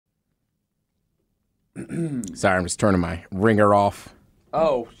Sorry, I'm just turning my ringer off.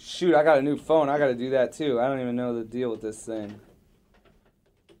 Oh, shoot, I got a new phone. I got to do that, too. I don't even know the deal with this thing.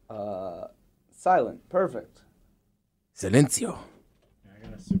 Silent. Perfect. Silencio. Yeah, I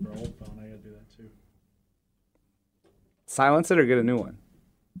got a super old phone. I got to do that, too. Silence it or get a new one?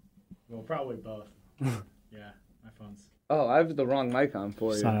 Well, probably both. Yeah, my phone's... Oh, I have the wrong mic on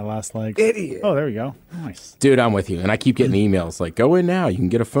for It's you. on our last legs. Idiot. Oh, there we go. Nice. Dude, I'm with you. And I keep getting emails like, go in now. You can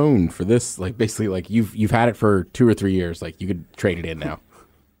get a phone for this. Like, basically, like, you've had it for 2 or 3 years. Like, you could trade it in now.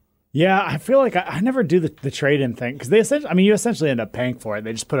 Yeah, I feel like I never do the trade-in thing because you essentially end up paying for it.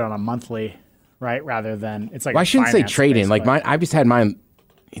 They just put it on a monthly, right? Rather than it's like. Well, I shouldn't say finance, trade in. Like, basically. I've just had mine.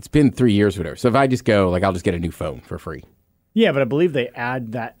 It's been 3 years, whatever. So if I just go, like, I'll just get a new phone for free. Yeah, but I believe they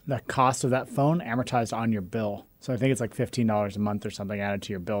add the cost of that phone amortized on your bill. So I think it's like $15 a month or something added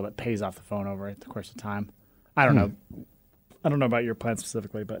to your bill that pays off the phone over the course of time. I don't know. I don't know about your plan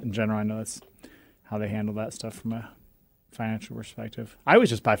specifically, but in general, I know that's how they handle that stuff from a financial perspective. I always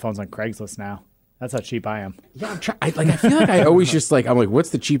just buy phones on Craigslist now. That's how cheap I am. Yeah, I feel like I always just like, I'm like,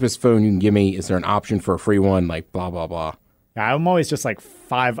 what's the cheapest phone you can give me? Is there an option for a free one? Like, blah, blah, blah. Yeah, I'm always just like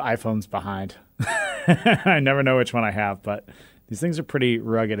 5 iPhones behind. I never know which one I have, but these things are pretty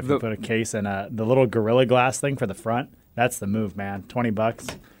rugged. If you put a case and the little Gorilla Glass thing for the front, that's the move, man.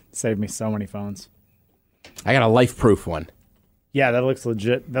 $20 saved me so many phones. I got a life-proof one. Yeah, that looks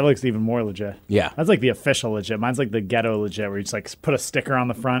legit. That looks even more legit. Yeah. That's like the official legit. Mine's like the ghetto legit, where you just like put a sticker on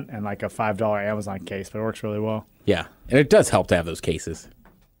the front and like a $5 Amazon case, but it works really well. Yeah. And it does help to have those cases.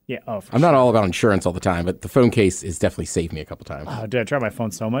 Yeah. Oh, for I'm not all about insurance all the time, but the phone case has definitely saved me a couple times. Oh, dude, I try my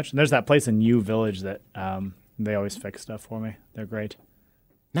phone so much. And there's that place in U Village that they always fix stuff for me. They're great.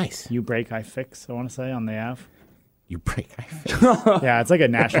 Nice. You Break, I Fix, I want to say, on the Ave. You break. Yeah, it's like a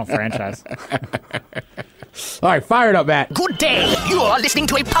national franchise. All right, fire it up, Matt. Good day. You are listening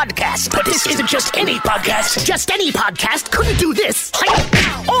to a podcast, but this isn't just any podcast. Just any podcast couldn't do this.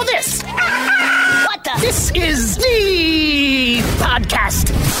 Or this. What the? This is the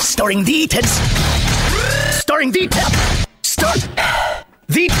podcast. Starring the Ted. Starring the Ted.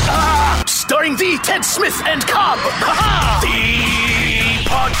 Starring the Ted Smith and Cobb. The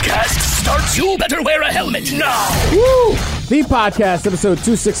podcast starts. You better wear a helmet now. Woo! The podcast, episode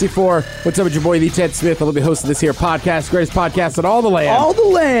 264. What's up with your boy, the Ted Smith? I'll be hosting this here podcast, greatest podcast in all the land. All the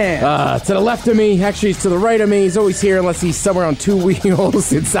land. To the left of me, actually he's to the right of me. He's always here unless he's somewhere on 2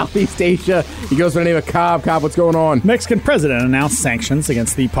 wheels in Southeast Asia. He goes by the name of Cobb. Cobb, what's going on? Mexican president announced sanctions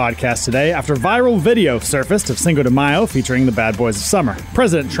against the podcast today after viral video surfaced of Cinco de Mayo featuring the Bad Boys of Summer.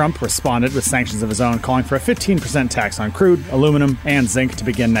 President Trump responded with sanctions of his own, calling for a 15% tax on crude, aluminum, and zinc to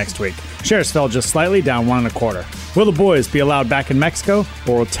begin next week. Shares fell just slightly, down 1.25%. Will the boys be allowed back in Mexico,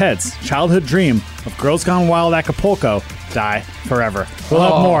 or will Ted's childhood dream of Girls Gone Wild Acapulco die forever? We'll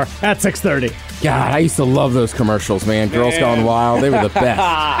have more at 6:30. God, I used to love those commercials, man. Girls Gone Wild. They were the best.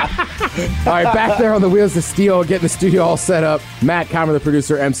 All right, back there on the wheels of steel, getting the studio all set up. Matt Comer, the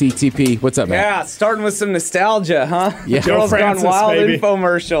producer, MCTP. What's up, Matt? Yeah, starting with some nostalgia, huh? Yeah. Girls Joe Francis, Gone Wild baby.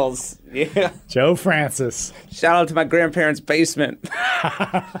 infomercials. Yeah. Joe Francis. Shout out to my grandparents' basement.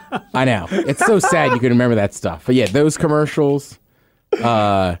 I know. It's so sad you can remember that stuff. But yeah, those commercials.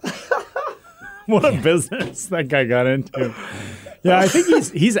 What a business that guy got into. Yeah, I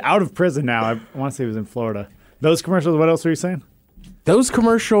think he's out of prison now. I want to say he was in Florida. Those commercials, what else were you saying? Those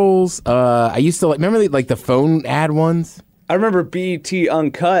commercials, I used to like, remember the phone ad ones? I remember BET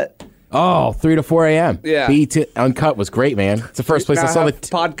Uncut. Oh, 3 to 4 a.m. Yeah. BET Uncut was great, man. It's the first place I saw the...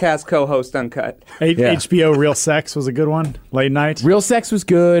 podcast co-host Uncut. Yeah. HBO Real Sex was a good one. Late night. Real Sex was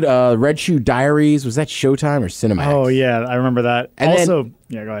good. Red Shoe Diaries, was that Showtime or Cinemax? Oh, yeah, I remember that. And also, then-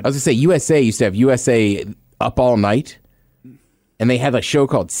 yeah, go ahead. I was going to say, USA used to have USA Up All Night, and they had a show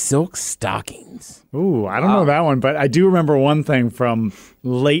called Silk Stockings. Ooh, I don't know that one, but I do remember one thing from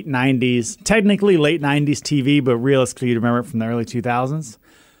late 90s, technically late 90s TV, but realistically you'd remember it from the early 2000s.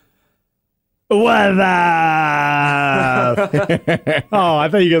 What up? Oh, I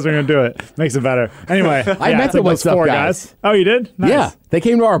thought you guys were going to do it. Makes it better. Anyway, I met it's the like What's those Up four guys. Oh, you did? Nice. Yeah, they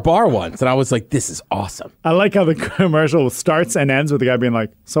came to our bar once, and I was like, this is awesome. I like how the commercial starts and ends with the guy being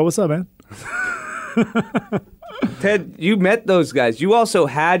like, so what's up, man? Ted, you met those guys. You also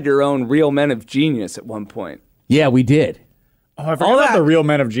had your own Real Men of Genius at one point. Yeah, we did. Oh, I forgot All about that- the Real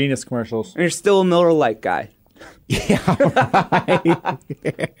Men of Genius commercials. And you're still a Miller Lite guy. You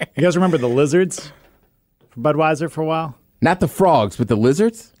guys remember the Lizards? For Budweiser for a while? Not the frogs, but the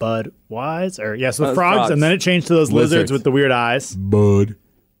lizards? Budweiser. Yeah, so the Those frogs, frogs. and then it changed to those lizards Lizards. with the weird eyes. Bud.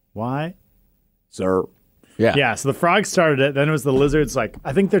 Why? Sir. Yeah. Yeah, so the frogs started it. Then it was the lizards. Like,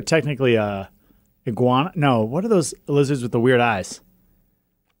 I think they're technically iguana. No, what are those lizards with the weird eyes?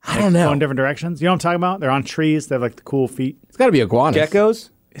 I don't know. Going different directions. You know what I'm talking about? They're on trees. They have like the cool feet. It's got to be iguanas. Geckos?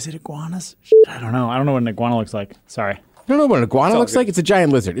 Is it iguanas? I don't know. I don't know what an iguana looks like. Sorry. You don't know what an iguana looks like? It's a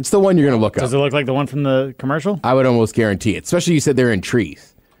giant lizard. It's the one you're going to look up. Does it look like the one from the commercial? I would almost guarantee it. Especially you said they're in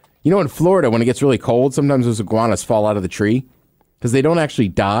trees. You know, in Florida, when it gets really cold, sometimes those iguanas fall out of the tree because they don't actually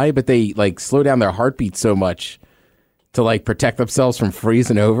die, but they like slow down their heartbeat so much to like protect themselves from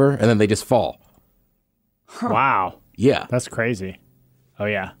freezing over, and then they just fall. Wow. Yeah. That's crazy. Oh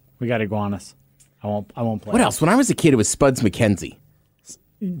yeah, we got iguanas. I won't play. What else? When I was a kid, it was Spuds MacKenzie.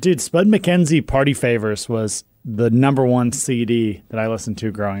 Dude, Spud McKenzie Party Favors was the #1 CD that I listened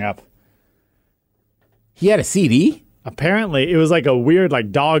to growing up. He had a CD? Apparently, it was like a weird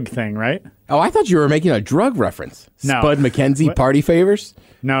like dog thing, right? Oh, I thought you were making a drug reference. No. Spud MacKenzie What? Party Favors?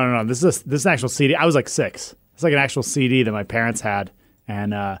 No. This is an actual CD. I was like 6. It's like an actual CD that my parents had,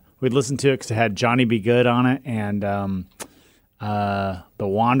 and we'd listen to it because it had Johnny B. Good on it, and The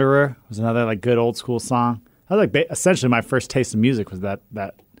Wanderer was another like good old school song. That was like essentially my first taste of music was that.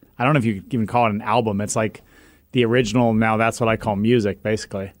 I don't know if you could even call it an album. It's like the original. Now that's what I call music,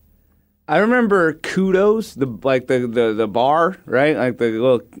 basically. I remember Kudos, the bar, right? Like the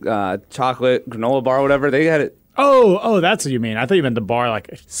little chocolate granola bar or whatever. They had it. Oh, that's what you mean. I thought you meant the bar. Like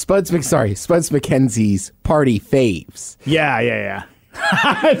Spuds MacKenzie's Party Faves. yeah.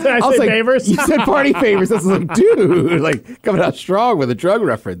 Did I was say like, favors? You said Party Favors. I was like, dude, like coming out strong with a drug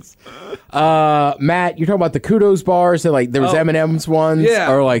reference. Matt, you're talking about the Kudos bars. So like there was M&M's ones,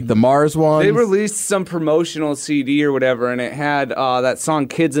 yeah. or like the Mars ones. They released some promotional CD or whatever, and it had that song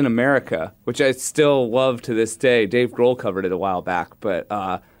 "Kids in America," which I still love to this day. Dave Grohl covered it a while back, but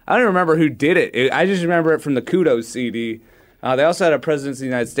I don't remember who did it. I just remember it from the Kudos CD. They also had a Presidents of the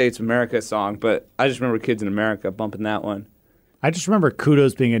United States of America song, but I just remember "Kids in America" bumping that one. I just remember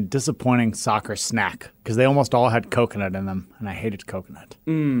Kudos being a disappointing soccer snack because they almost all had coconut in them, and I hated coconut.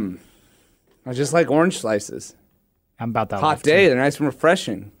 I just like orange slices. I'm about that. Hot life, day, too. they're nice and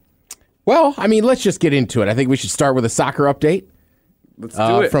refreshing. Well, I mean, let's just get into it. I think we should start with a soccer update. Let's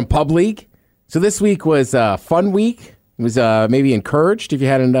do it. From Pub League. So this week was Fun Week. It was maybe encouraged if you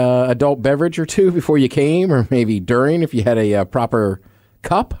had an adult beverage or two before you came, or maybe during if you had a proper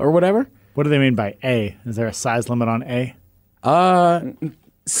cup or whatever. What do they mean by A? Is there a size limit on A?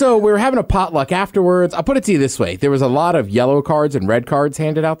 So we were having a potluck afterwards. I'll put it to you this way. There was a lot of yellow cards and red cards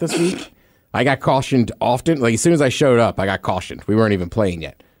handed out this week. I got cautioned often. Like as soon as I showed up, I got cautioned. We weren't even playing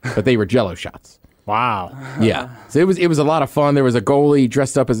yet, but they were Jello shots. Wow. Yeah. So it was a lot of fun. There was a goalie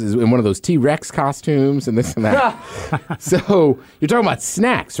dressed up as in one of those T-Rex costumes and this and that. So you're talking about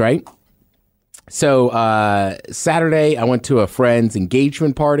snacks, right? So Saturday, I went to a friend's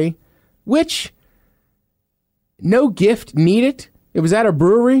engagement party, which no gift needed. It was at a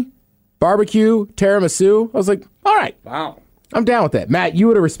brewery, barbecue, tiramisu. I was like, all right. Wow. I'm down with that. Matt, you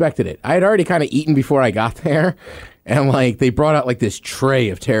would have respected it. I had already kind of eaten before I got there. And like they brought out like this tray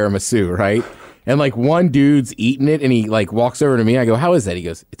of tiramisu, right? And like one dude's eating it and he like walks over to me. I go, how is that? He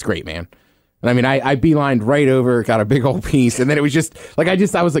goes, it's great, man. And I mean, I beelined right over, got a big old piece. And then it was just like,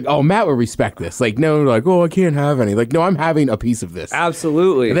 I was like, oh, Matt would respect this. Like, no, like, oh, I can't have any. Like, no, I'm having a piece of this.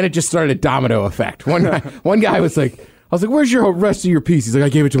 Absolutely. And then it just started a domino effect. One guy was like, I was like, where's your rest of your piece? He's like, I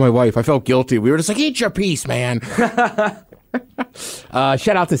gave it to my wife. I felt guilty. We were just like, eat your piece, man.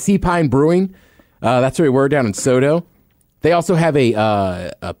 Shout out to Sea Pine Brewing. That's where we were down in Soto. They also have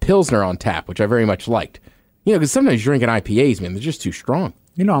a Pilsner on tap, which I very much liked. You know, because sometimes you're drinking IPAs, man, they're just too strong.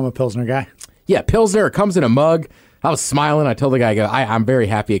 You know I'm a Pilsner guy. Yeah, Pilsner, it comes in a mug. I was smiling. I told the guy, I'm very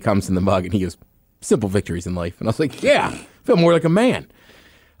happy it comes in the mug. And he goes, simple victories in life. And I was like, yeah, I feel more like a man.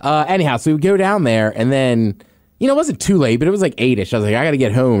 Anyhow, so we go down there, and then, you know, it wasn't too late, but it was like 8-ish. I was like, I got to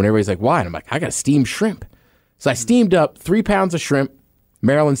get home. And everybody's like, why? And I'm like, I got to steam shrimp. So I steamed up 3 pounds of shrimp,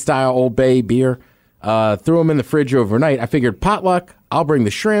 Maryland-style Old Bay beer, threw them in the fridge overnight. I figured potluck, I'll bring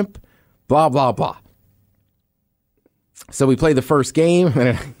the shrimp, blah, blah, blah. So we played the first game,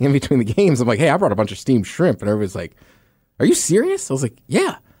 and in between the games, I'm like, hey, I brought a bunch of steamed shrimp. And everybody's like, are you serious? I was like,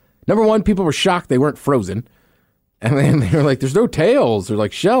 yeah. Number one, people were shocked they weren't frozen. And then they were like, there's no tails or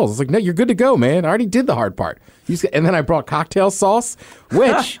like shells. I was like, no, you're good to go, man. I already did the hard part. And then I brought cocktail sauce,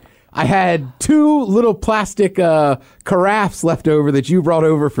 which I had 2 little plastic carafes left over that you brought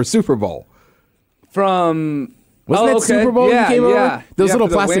over for Super Bowl. From... Wasn't that okay. Super Bowl you came over? Those little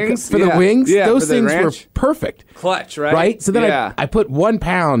for plastic wings? for the wings? Yeah, those for the things were ranch. perfect. Clutch, right? Right? So then I put 1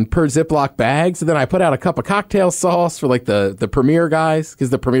 pound per Ziploc bag. So then I put out a cup of cocktail sauce for like the Premier guys, because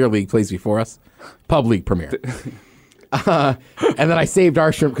the Premier League plays before us. Pub League Premier. And then I saved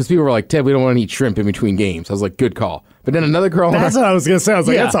our shrimp because people were like, Ted, we don't want to eat shrimp in between games. I was like, good call. But then another girl. That's what I was going to say. I was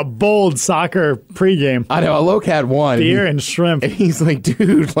like, Yeah. that's a bold soccer pregame. I know, Alok had one. Beer and shrimp. And he's like,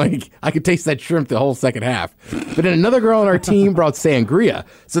 dude, like, I could taste that shrimp the whole second half. But then another girl on our team brought sangria.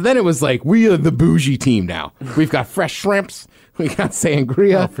 So then it was like, we are the bougie team now. We've got fresh shrimps. We got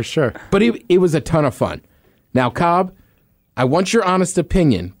sangria. Oh, for sure. But it was a ton of fun. Now, Cobb, I want your honest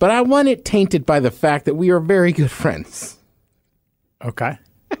opinion, but I want it tainted by the fact that we are very good friends. Okay.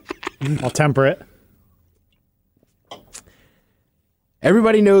 I'll temper it.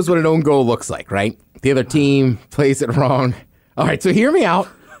 Everybody knows what an own goal looks like, right? The other team plays it wrong. All right, so hear me out.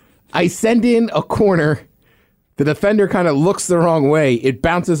 I send in a corner. The defender kind of looks the wrong way. It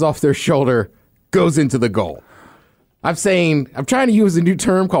bounces off their shoulder, goes into the goal. I'm trying to use a new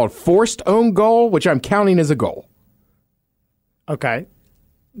term called forced own goal, which I'm counting as a goal. Okay.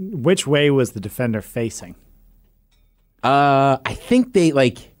 Which way was the defender facing? I think they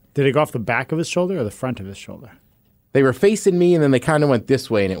Did it go off the back of his shoulder or the front of his shoulder? they were facing me, and then they kind of went this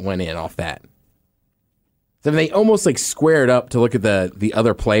way, and it went in off that. So they almost squared up to look at the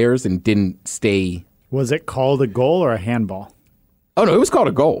other players and didn't stay. Was it called a goal or a handball? Oh no, it was called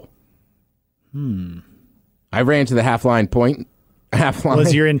a goal. I ran to the half line.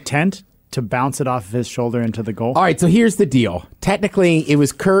 Was your intent to bounce it off of his shoulder into the goal? All right, so here's the deal. Technically, it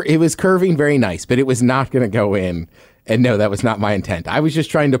was curving very nice, but it was not going to go in. And no, that was not my intent. I was just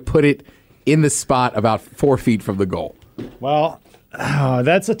trying to put it in the spot about 4 feet from the goal. Well,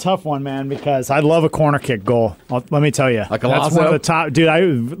 that's a tough one, man, because I love a corner kick goal. Let me tell you. Like a That's Lazo? one of the top. Dude, I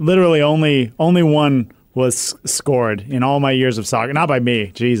literally only one was scored in all my years of soccer. Not by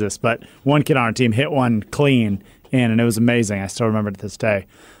me, Jesus, but one kid on our team hit one clean in, and it was amazing. I still remember it to this day.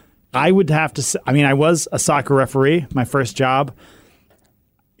 I would have to say, I was a soccer referee, my first job.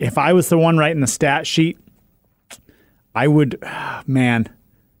 If I was the one writing the stat sheet, I would, man,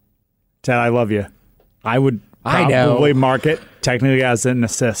 Ted, I love you. I would I know. probably mark it technically as an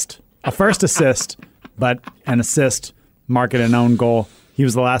assist. A first assist, but an assist, mark it an own goal. He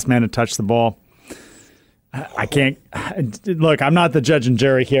was the last man to touch the ball. I can't look. I'm not the judge and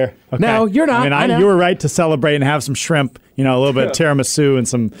jury here. Okay? No, you're not. I know. You were right to celebrate and have some shrimp. A little bit of tiramisu and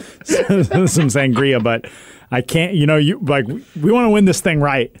some sangria. But I can't. We want to win this thing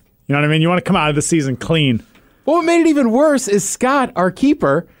right. You know what I mean? You want to come out of the season clean. Well, what made it even worse is Scott, our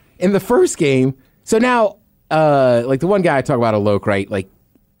keeper, in the first game. So now, the one guy I talk about, Alok, right? Like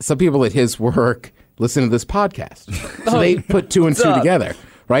some people at his work listen to this podcast, so they put two and two together.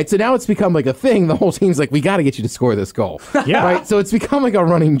 Right, so now it's become like a thing. The whole team's like, we got to get you to score this goal. Yeah. Right, so it's become like a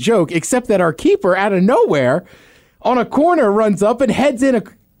running joke, except that our keeper, out of nowhere, on a corner, runs up and heads in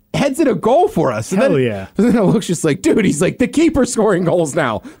a goal for us. Hell yeah. And then it looks just like, dude, he's like, the keeper's scoring goals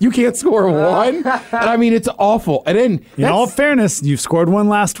now. You can't score one. And it's awful. And then, In all fairness, you scored one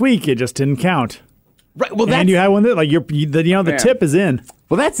last week. It just didn't count. right, well, And you had one that the tip is in.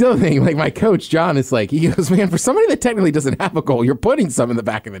 Well, that's the other thing. Like my coach, John, is like, he goes, man, for somebody that technically doesn't have a goal, you're putting some in the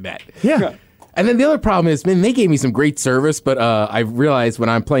back of the net. Yeah. And then the other problem is, man, they gave me some great service, but I realized when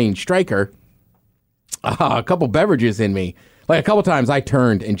I'm playing striker, a couple beverages in me. Like a couple times I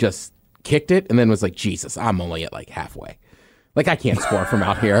turned and just kicked it and then was like, Jesus, I'm only at halfway. Like, I can't score from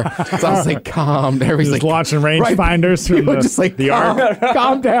out here. So I was like, calm down. Everybody's Just like, launching rangefinders from just like, the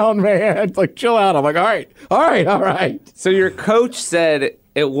calm down, man. It's like, chill out. I'm like, all right. So your coach said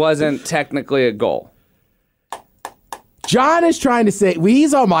it wasn't technically a goal. John is trying to say,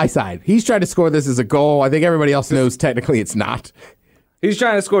 he's on my side. He's trying to score this as a goal. I think everybody else knows technically it's not. He's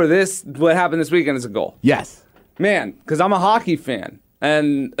trying to score this. What happened this weekend is a goal. Yes. Man, because I'm a hockey fan.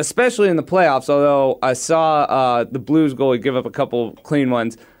 And especially in the playoffs, although I saw the Blues goalie give up a couple clean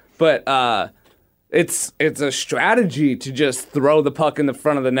ones. But it's a strategy to just throw the puck in the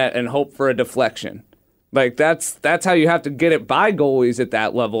front of the net and hope for a deflection. Like, that's how you have to get it by goalies at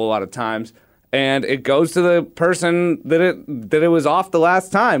that level a lot of times. And it goes to the person that it was off the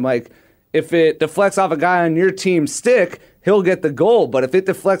last time. Like, if it deflects off a guy on your team's stick, he'll get the goal. But if it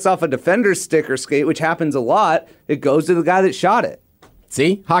deflects off a defender's stick or skate, which happens a lot, it goes to the guy that shot it.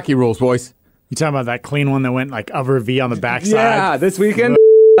 See? Hockey rules, boys. You talking about that clean one that went over V on the backside? Yeah, this weekend.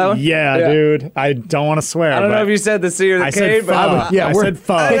 Yeah, dude. I don't want to swear. I don't know if you said the C or the I K, said but fuck. yeah, I we're- said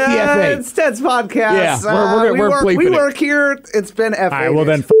fuck. Hit the FA. It's Ted's podcast. Yeah, we're we bleeping it. work here. It's been FA. All right, well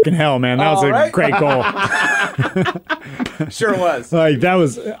then, fucking hell, man. That was All a right. great goal. Sure was. Like, that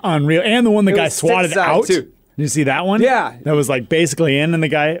was unreal. And the one the It guy was swatted stick side, out. too. Did you see that one? Yeah. That was basically in, and the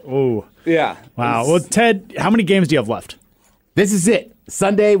guy, ooh. Yeah. Wow. Well, Ted, how many games do you have left? This is it.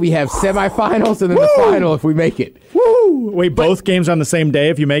 Sunday, we have semifinals and then the final if we make it. Woo! Wait, both games on the same day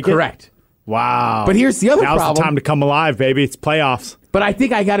if you make it? Correct. Wow. But here's the other Now's problem. the time to come alive, baby. It's playoffs. But I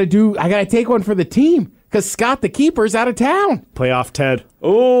think I got to take one for the team because Scott, the keeper, is out of town. Playoff Ted.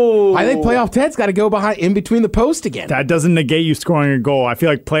 Oh, I think playoff Ted's got to go behind in between the post again. That doesn't negate you scoring a goal. I feel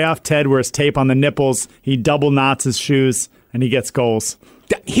like playoff Ted wears tape on the nipples. He double knots his shoes, and he gets goals.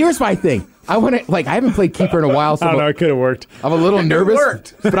 Here's my thing. I haven't played keeper in a while, so I don't know. It could have worked. I'm a little nervous.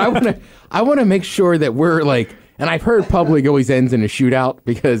 worked. But I want to make sure that we're like, and I've heard public always ends in a shootout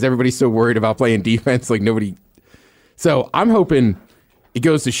because everybody's so worried about playing defense. Like nobody. So I'm hoping it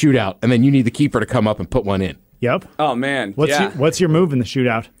goes to shootout, and then you need the keeper to come up and put one in. Yep. Oh man, What's your move in the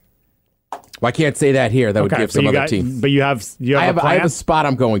shootout? Well, I can't say that here. That would give but some you other got, team. But you have I a plan? have a spot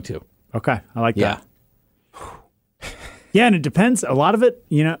I'm going to. Okay, I like Yeah. that. Yeah, and it depends. A lot of it,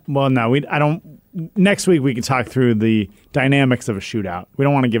 well, no, I don't. Next week we can talk through the dynamics of a shootout. We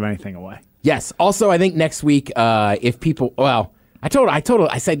don't want to give anything away. Yes. Also, I think next week, if people, I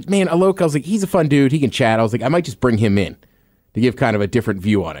said, man, Alok, I was like, he's a fun dude. He can chat. I was like, I might just bring him in to give kind of a different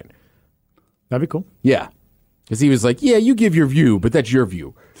view on it. That'd be cool. Yeah. Because he was like, yeah, you give your view, but that's your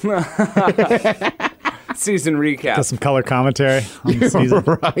view. season recap. Got some color commentary on the season.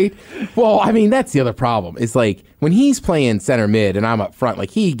 Right? Well, I mean, that's the other problem. Is like when he's playing center mid and I'm up front,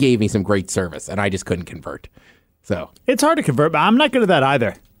 like he gave me some great service and I just couldn't convert. So It's hard to convert, but I'm not good at that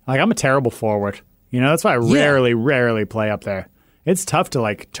either. Like, I'm a terrible forward. That's why I rarely play up there. It's tough to,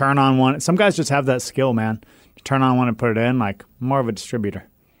 like, turn on one. Some guys just have that skill, man. To turn on one and put it in, like, more of a distributor.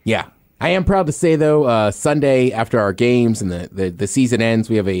 yeah. I am proud to say, though, Sunday after our games and the season ends,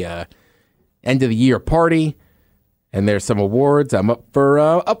 we have a end of the year party, and there's some awards. I'm up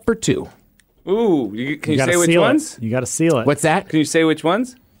for 2. Ooh, can you say which seal ones? You got to seal it. What's that? Can you say which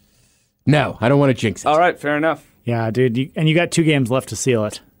ones? No, I don't want to jinx it. All right, fair enough. Yeah, dude. You got 2 games left to seal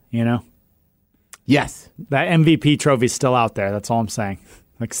it, Yes. That MVP trophy's still out there. That's all I'm saying.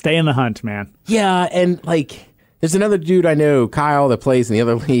 Like, stay in the hunt, man. Yeah, and like, there's another dude I know, Kyle, that plays in the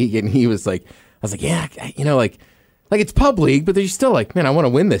other league, and he was like, I was like, yeah, like it's pub league, but there's still like, man, I want to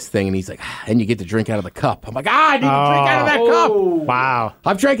win this thing, and he's like, and you get to drink out of the cup. I'm like, I need to drink out of that cup. Wow.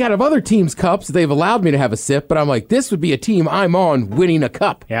 I've drank out of other teams' cups. They've allowed me to have a sip, but I'm like, this would be a team I'm on winning a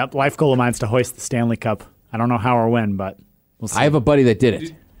cup. Yep, life goal of mine's to hoist the Stanley Cup. I don't know how or when, but we'll see. I have a buddy that did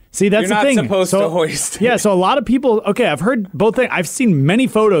it. See, that's You're the not thing. supposed to hoist it. Yeah, so a lot of people. Okay, I've heard both things. I've seen many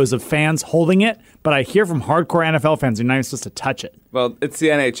photos of fans holding it, but I hear from hardcore NFL fans you're not even supposed to touch it. Well, it's the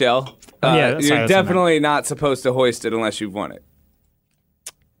NHL. Yeah, that's you're right, that's definitely not supposed to hoist it unless you've won it.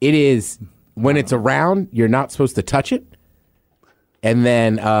 It is, when it's around, you're not supposed to touch it. And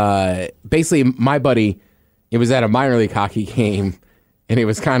then basically my buddy, it was at a minor league hockey game, and it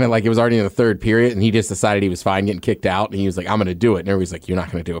was kind of like it was already in the third period, and he just decided he was fine getting kicked out, and he was like, I'm going to do it. And everybody's like, you're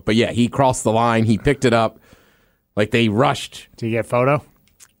not going to do it. But yeah, he crossed the line. He picked it up. Like, they rushed. Do you get a photo?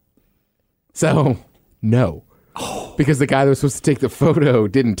 So, no. Because the guy that was supposed to take the photo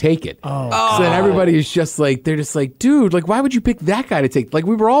didn't take it. So then everybody is just like, they're just like, dude, like, why would you pick that guy to take? Like,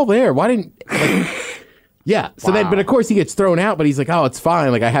 we were all there. Why didn't, like, yeah. So then, but of course he gets thrown out, but he's like, oh, it's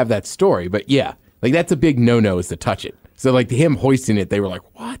fine. Like, I have that story. But yeah, like, that's a big no-no is to touch it. So like him hoisting it, they were like,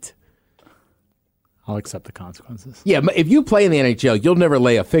 what? I'll accept the consequences. Yeah, but if you play in the NHL, you'll never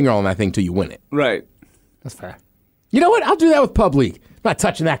lay a finger on that thing till you win it. Right. That's fair. You know what? I'll do that with Pub League. I'm not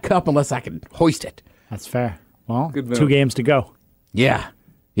touching that cup unless I can hoist it. That's fair. Well, Good move. 2 games to go. Yeah.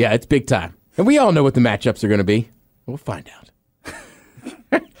 Yeah, it's big time. And we all know what the matchups are going to be. We'll find out.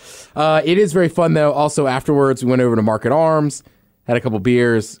 It is very fun, though. Also, afterwards, we went over to Market Arms, had a couple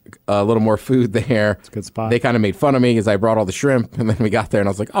beers, a little more food there. It's a good spot. They kind of made fun of me because I brought all the shrimp, and then we got there, and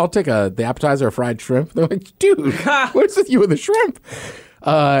I was like, I'll take the appetizer of fried shrimp. They're like, dude, what's with you and the shrimp?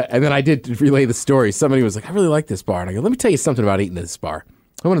 And then I did relay the story. Somebody was like, I really like this bar. And I go, let me tell you something about eating this bar.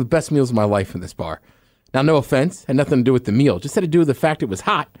 One of the best meals of my life in this bar. Now, no offense, had nothing to do with the meal. Just had to do with the fact it was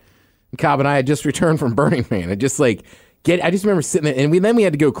hot. And Cobb and I had just returned from Burning Man. And just like, I just remember sitting there, and then we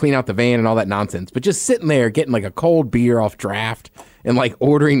had to go clean out the van and all that nonsense. But just sitting there, getting like a cold beer off draft and like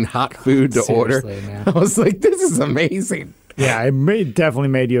ordering hot food to order. Man. I was like, this is amazing. Yeah, it definitely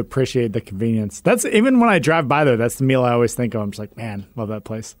made you appreciate the convenience. That's even when I drive by there, that's the meal I always think of. I'm just like, man, love that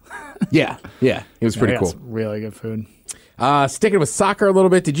place. Yeah. It was pretty They got cool. some really good food. Sticking with soccer a little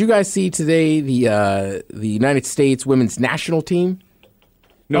bit, did you guys see today the United States women's national team?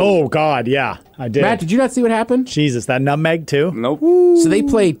 Oh, God, yeah, I did. Matt, did you not see what happened? Jesus, that nutmeg, too? Nope. So they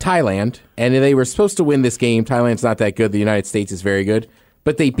played Thailand, and they were supposed to win this game. Thailand's not that good. The United States is very good.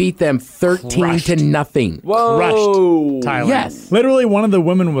 But they beat them 13-0. Whoa. Crushed Thailand. Yes. Literally, one of the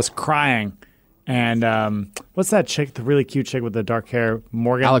women was crying. And what's that chick, the really cute chick with the dark hair?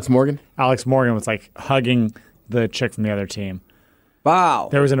 Morgan? Alex Morgan? Alex Morgan was like hugging the chick from the other team. Wow.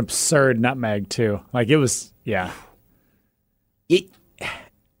 There was an absurd nutmeg too. Like it was, yeah.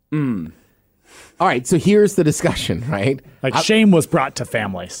 All right, so here's the discussion, right? Like shame was brought to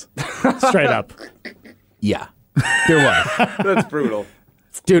families. Straight up. Yeah, there was. That's brutal.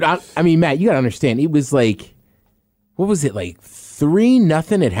 Dude, I mean, Matt, you got to understand. It was like, what was it, like 3-0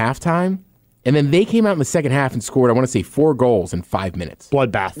 at halftime? And then they came out in the second half and scored, I want to say, 4 goals in 5 minutes.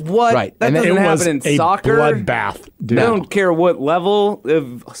 Bloodbath. What? Right. That And then doesn't It was happen in a soccer. bloodbath, dude. I don't care what level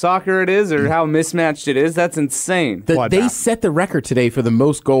of soccer it is or how mismatched it is. That's insane. They Bloodbath. set the record today for the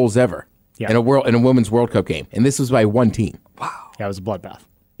most goals ever Yeah. in a women's World Cup game, and this was by one team. Yeah, it was a bloodbath.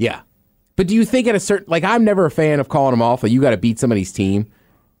 Yeah, but do you think at a certain, like, I'm never a fan of calling them off. Like, you got to beat somebody's team,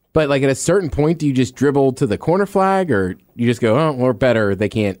 but like at a certain point, do you just dribble to the corner flag, or you just go, oh, we're better? They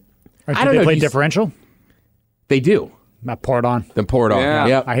can't. Or I did don't they know. play Do you- differential? They do. I pour it on. Then pour it on. Yeah.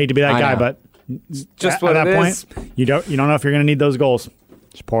 Yep. I hate to be that I guy, know. but Just at what that it point, is. you don't know if you're going to need those goals.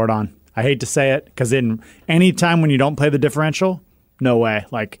 Just pour it on. I hate to say it because in any time when you don't play the differential, no way.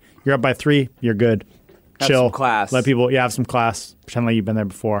 Like you're up by 3, you're good. Have Chill. some class. Let people. Yeah, have some class. Pretend like you've been there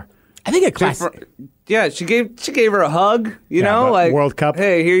before. I think a class. Yeah, she gave her a hug. You Yeah, know, but like World Cup.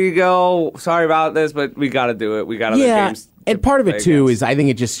 Hey, here you go. Sorry about this, but we got to do it. We got other Yeah, games. and part of it play too against. is I think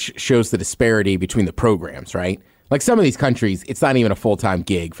it just shows the disparity between the programs, right? Like some of these countries, it's not even a full-time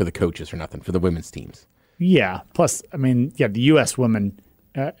gig for the coaches or nothing for the women's teams. Yeah. Plus, I mean, yeah, the U.S. women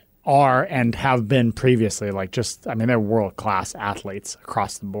are and have been previously they're world class athletes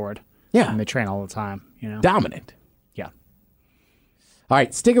across the board. Yeah. and they train all the time. You know. Dominant. Yeah. All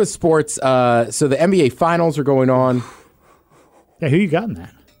right, sticking with sports. So the NBA finals are going on. Yeah. Who you got in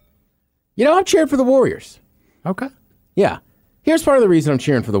that? You know, I'm cheering for the Warriors. Okay. Yeah. Here's part of the reason I'm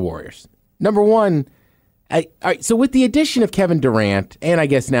cheering for the Warriors. Number one, all right, so with the addition of Kevin Durant and I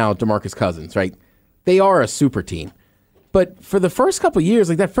guess now DeMarcus Cousins, right? They are a super team. But for the first couple of years,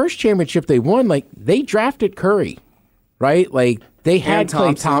 like that first championship they won, like they drafted Curry, right? Like they had Klay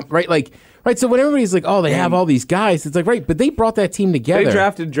Thompson. Thompson, right? Like, right. So when everybody's like, oh, they have all these guys, it's like, right, but they brought that team together. They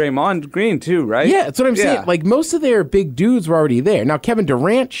drafted Draymond Green too, right? Yeah, that's what I'm saying. Yeah. Like most of their big dudes were already there. Now Kevin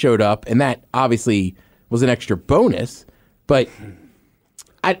Durant showed up, and that obviously was an extra bonus. But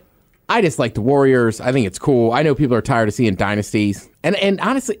I just like the Warriors. I think it's cool. I know people are tired of seeing dynasties, and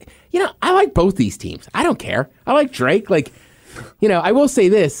honestly, you know, I like both these teams. I don't care. I like Drake. Like, you know, I will say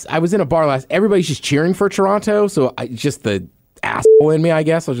this: I was in a bar last. Everybody's just cheering for Toronto, so just the asshole in me, I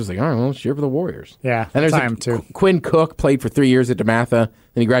guess. I was just like, all right, well, let's cheer for the Warriors. Yeah, and there's time too. Quinn Cook played for 3 years at DeMatha,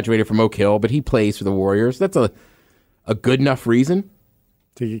 then he graduated from Oak Hill, but he plays for the Warriors. That's a good enough reason.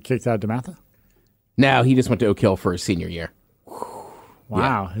 Did you get kicked out of DeMatha? Now he just went to Oak Hill for his senior year.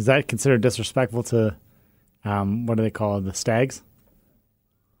 Wow. Is that considered disrespectful to, what do they call it, the Stags?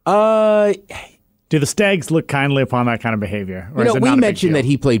 Uh, Do the Stags look kindly upon that kind of behavior? Or you is know, it we not a big mentioned deal? that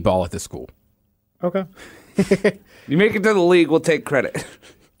he played ball at the school. Okay. You make it to the league, we'll take credit.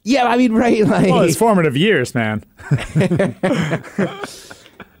 Yeah, I mean, right? Like, Well, it's formative years, man.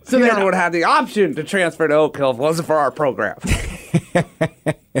 So you never would have the option to transfer to Oak Hill if it wasn't for our program.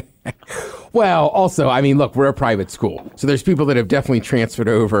 well, also, I mean, look, we're a private school, so there's people that have definitely transferred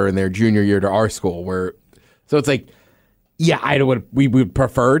over in their junior year to our school. So it's like, yeah, we would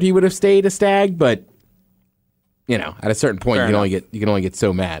preferred he would have stayed a Stag, but you know, at a certain point, Fair you can only get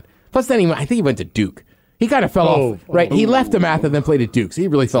so mad. Plus, then I think he went to Duke. He kind of fell off, right? He left DeMatha, then played at Duke, so he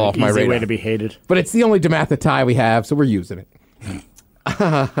really fell off my Easy radar. way to be hated. But it's the only DeMatha tie we have, so we're using it.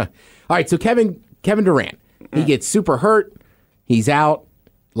 All right, so Kevin Durant, he gets super hurt. He's out.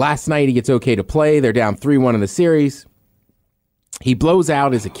 Last night, he gets okay to play. They're down 3-1 in the series. He blows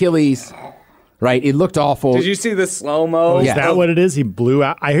out his Achilles, right? It looked awful. Did you see the slow-mo? Is Yeah. that what it is? He blew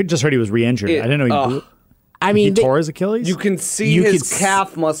out. I just heard he was re-injured. I didn't know he blew. I He mean, tore his Achilles? You can see You his could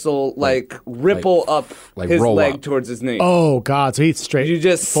calf muscle ripple up like his roll leg up. towards his knee. Oh, God. So he straight You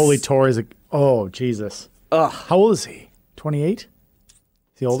just- fully tore his. Oh, Jesus. How old is he? 28? Is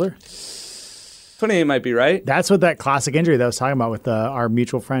he older? 28 might be right. That's what that classic injury that I was talking about with our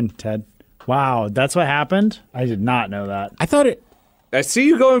mutual friend, Ted. Wow. That's what happened? I did not know that. I thought it. I see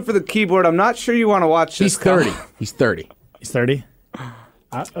you going for the keyboard. I'm not sure you want to watch this. He's 30. He's 30. He's 30?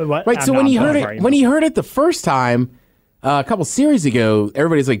 What? Right. So when he heard it the first time, a couple series ago,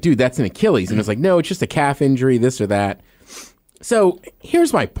 everybody's like, "Dude, that's an Achilles," and it's like, "No, it's just a calf injury, this or that." So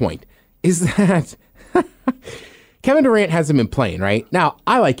here's my point: is that Kevin Durant hasn't been playing, right? Now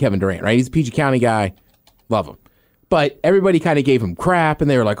I like Kevin Durant, right? He's a PG County guy, love him, but everybody kind of gave him crap, and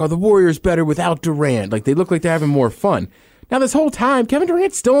they were like, "Oh, the Warriors better without Durant." Like they look like they're having more fun. Now this whole time, Kevin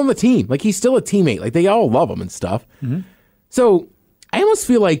Durant's still on the team, like he's still a teammate, like they all love him and stuff. So I almost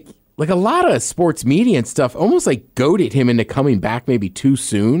feel like like a lot of sports media and stuff almost like goaded him into coming back maybe too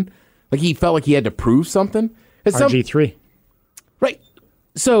soon. Like he felt like he had to prove something. RG3. Right.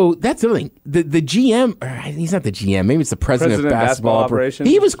 So that's the other thing. The GM, he's not the GM, maybe it's the president of basketball operations.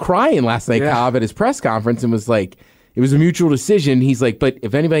 He was crying last night, Cobb, at his press conference and was like, it was a mutual decision. He's like, but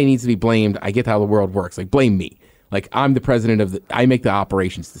if anybody needs to be blamed, I get how the world works. Like, blame me. Like, I'm the president I make the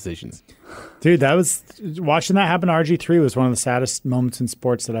operations decisions. Dude, watching that happen to RG3 was one of the saddest moments in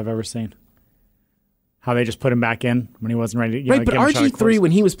sports that I've ever seen. How they just put him back in when he wasn't ready to right, but RG3,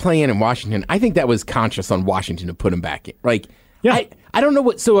 when he was playing in Washington, I think that was conscious on Washington to put him back in. Like, yeah. I don't know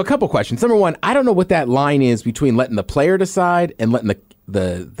what. So a couple questions. Number one, I don't know what that line is between letting the player decide and letting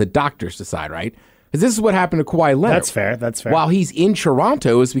the doctors decide, right? Because this is what happened to Kawhi Leonard. That's fair. While he's in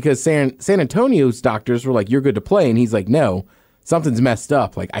Toronto, is because San Antonio's doctors were like, you're good to play. And he's like, no, something's messed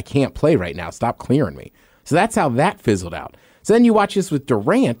up. Like, I can't play right now. Stop clearing me. So that's how that fizzled out. So then you watch this with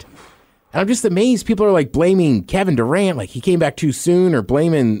Durant. And I'm just amazed people are like blaming Kevin Durant, like he came back too soon, or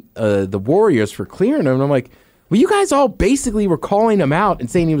blaming the Warriors for clearing him. And I'm like, well, you guys all basically were calling him out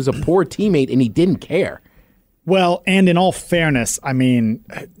and saying he was a poor teammate and he didn't care. Well, and in all fairness, I mean,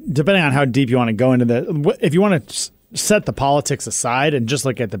 depending on how deep you want to go into if you want to set the politics aside and just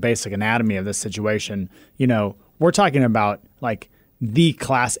look at the basic anatomy of this situation, we're talking about like the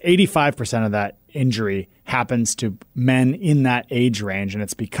class, 85% of that injury happens to men in that age range, and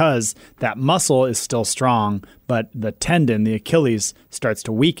it's because that muscle is still strong, but the tendon, the Achilles, starts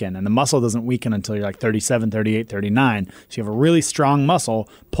to weaken, and the muscle doesn't weaken until you're like 37, 38, 39. So you have a really strong muscle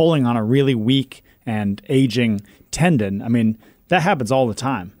pulling on a really weak and aging tendon. I mean, that happens all the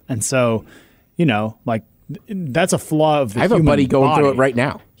time. And so, like that's a flaw of the human body. I have a buddy going through it right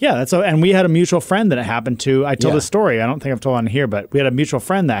now. Yeah, and we had a mutual friend that it happened to. I told this story. I don't think I've told on here, but we had a mutual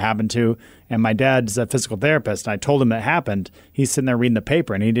friend that happened to, and my dad's a physical therapist, and I told him that happened. He's sitting there reading the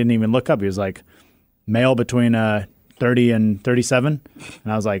paper, and he didn't even look up. He was like, male between 30 and 37.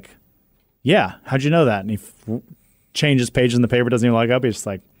 And I was like, yeah, how'd you know that? And he changes pages in the paper, doesn't even look up. He's just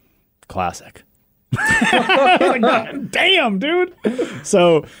like, classic. Like, damn, dude.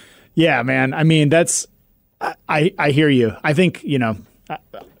 So, yeah, man. I mean, I hear you. I think,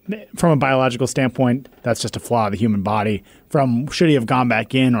 from a biological standpoint, that's just a flaw of the human body. From should he have gone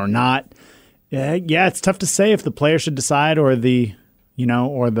back in or not? Yeah, it's tough to say if the player should decide or the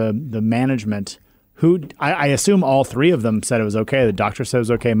management. I assume all three of them said it was okay. The doctor said it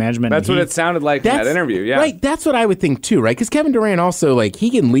was okay. Management. That's what it sounded like in that interview. Yeah, right. That's what I would think too, right? Because Kevin Durant also he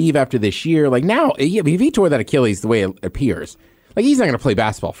can leave after this year. Like now, if he tore that Achilles the way it appears, like he's not going to play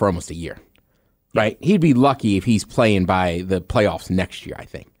basketball for almost a year, right? He'd be lucky if he's playing by the playoffs next year. I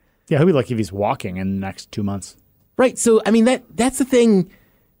think. Yeah, he'll be lucky if he's walking in the next 2 months. Right. So I mean that's the thing.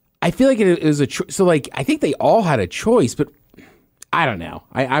 I feel like it was so I think they all had a choice, but. I don't know.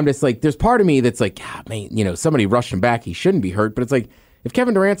 I'm just like, there's part of me that's like, God, man, somebody rushed him back. He shouldn't be hurt. But it's like, if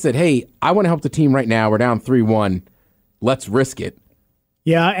Kevin Durant said, hey, I want to help the team right now. We're down 3-1. Let's risk it.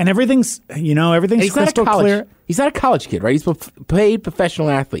 Yeah, and everything's crystal clear. He's not a college kid, right? He's a paid professional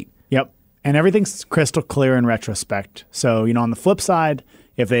athlete. Yep. And everything's crystal clear in retrospect. So, on the flip side,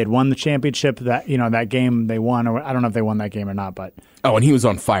 if they had won the championship, that game they won, or I don't know if they won that game or not, but. Oh, and he was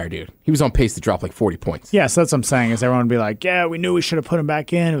on fire, dude. He was on pace to drop like 40 points. Yeah, so that's what I'm saying, is everyone would be like, yeah, we knew we should have put him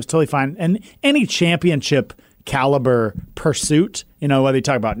back in. It was totally fine. And any championship caliber pursuit, whether you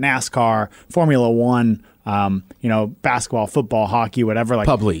talk about NASCAR, Formula One, basketball, football, hockey, whatever. Like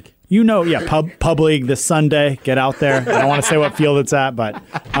Pub League. Pub League this Sunday. Get out there. I don't want to say what field it's at, but,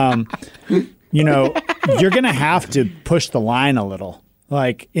 you're going to have to push the line a little.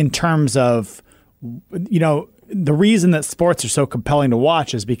 Like in terms of, the reason that sports are so compelling to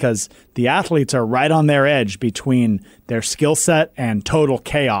watch is because the athletes are right on their edge between their skill set and total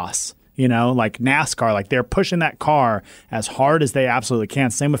chaos. Like NASCAR, like they're pushing that car as hard as they absolutely can.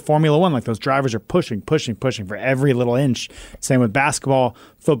 Same with Formula One, like those drivers are pushing for every little inch. Same with basketball,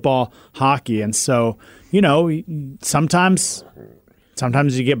 football, hockey. And so, sometimes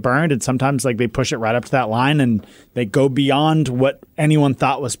you get burned, and sometimes like they push it right up to that line and they go beyond what anyone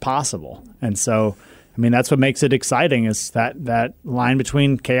thought was possible. And so, I mean, that's what makes it exciting, is that line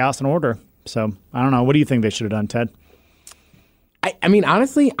between chaos and order. So I don't know. What do you think they should have done, Ted? I mean,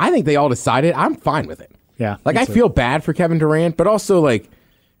 honestly, I think they all decided. I'm fine with it. Yeah. Like, I feel bad for Kevin Durant, but also, like,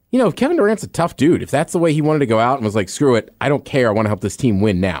 Kevin Durant's a tough dude. If that's the way he wanted to go out and was like, screw it, I don't care. I want to help this team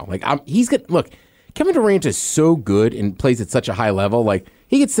win now. Like, he's good. Look, Kevin Durant is so good and plays at such a high level. Like,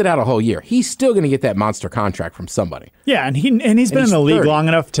 he could sit out a whole year. He's still going to get that monster contract from somebody. Yeah, and he's been in the league 30. Long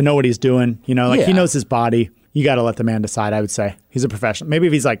enough to know what he's doing. He knows his body. You got to let the man decide, I would say. He's a professional. Maybe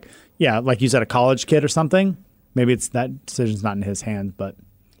if he's like, like you said, a college kid or something, maybe it's that decision's not in his hands, but.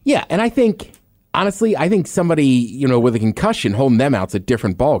 Yeah, and I think, honestly, somebody, with a concussion holding them out's a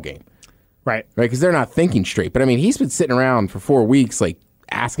different ballgame. Right. Right, because they're not thinking straight. But, I mean, he's been sitting around for 4 weeks,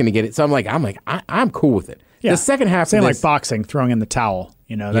 asking to get it. So I'm cool with it. Yeah. The second half Same of this, like boxing, throwing in the towel.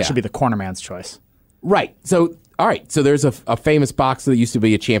 That should be the cornerman's choice. Right. So, all right. So there's a famous boxer that used to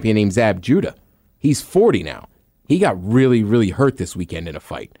be a champion named Zab Judah. He's 40 now. He got really, really hurt this weekend in a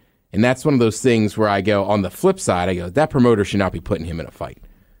fight. And that's one of those things where I go, on the flip side, I go, that promoter should not be putting him in a fight.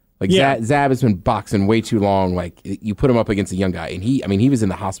 Zab has been boxing way too long. You put him up against a young guy, and he was in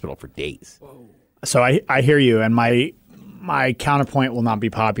the hospital for days. So I hear you, and my counterpoint will not be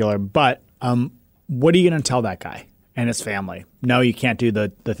popular, but what are you going to tell that guy and his family? No, you can't do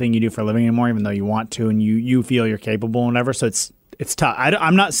the thing you do for a living anymore, even though you want to, and you feel you're capable and whatever. So it's tough.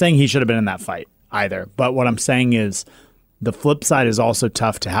 I'm not saying he should have been in that fight either, but what I'm saying is the flip side is also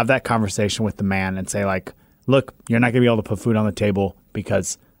tough to have that conversation with the man and say, look, you're not going to be able to put food on the table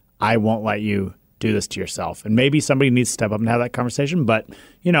because I won't let you do this to yourself. And maybe somebody needs to step up and have that conversation. But,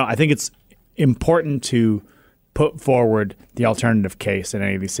 I think it's important to put forward the alternative case in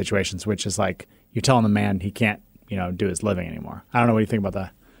any of these situations, which is you're telling the man he can't, do his living anymore. I don't know what you think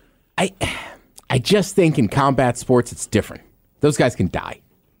about that. I just think in combat sports, it's different. Those guys can die.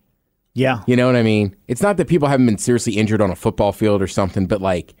 Yeah. You know what I mean? It's not that people haven't been seriously injured on a football field or something, but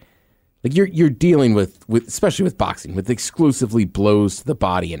you're dealing with especially with boxing, with exclusively blows to the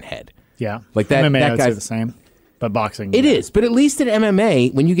body and head. Yeah. That MMA, that I would guy's say the same. But boxing. It is. But at least in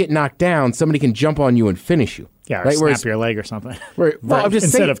MMA, when you get knocked down, somebody can jump on you and finish you. Yeah, or right? snap your leg or something. I'm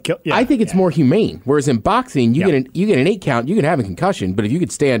just saying, I think it's more humane. Whereas in boxing, you get an 8 count, you can have a concussion, but if you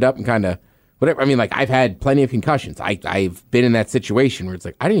could stand up and kind of whatever. I mean, I've had plenty of concussions. I've been in that situation where it's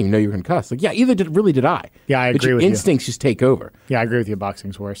I didn't even know you were concussed. either did I. Yeah, I agree with you. Instincts just take over. Yeah, I agree with you.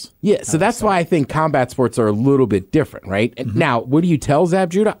 Boxing's worse. Yeah, so that's why I think combat sports are a little bit different, right? And now, what do you tell Zab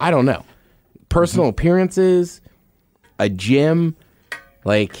Judah? I don't know. Personal appearances, a gym,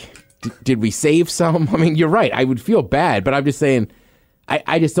 did we save some? I mean, you're right. I would feel bad, but I'm just saying,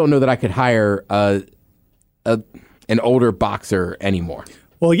 I just don't know that I could hire an older boxer anymore.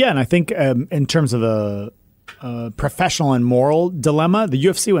 Well, yeah, and I think in terms of a professional and moral dilemma, the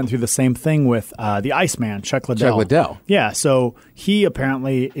UFC went through the same thing with the Iceman, Chuck Liddell. Chuck Liddell. Yeah, so he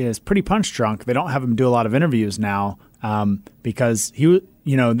apparently is pretty punch drunk. They don't have him do a lot of interviews now because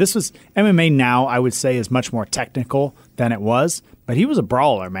this was MMA now, I would say, is much more technical than it was, but he was a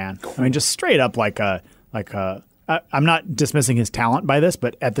brawler, man. I mean, just straight up I'm not dismissing his talent by this,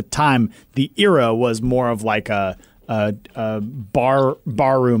 but at the time, the era was more of a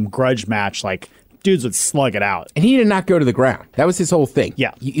barroom grudge match. Dudes would slug it out. And he did not go to the ground. That was his whole thing.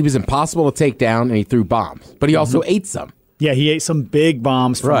 Yeah. He was impossible to take down, and he threw bombs. But he also ate some. Yeah, he ate some big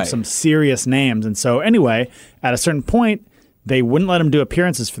bombs from some serious names. And so anyway, at a certain point, they wouldn't let him do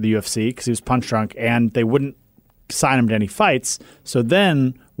appearances for the UFC because he was punch drunk, and they wouldn't sign him to any fights. So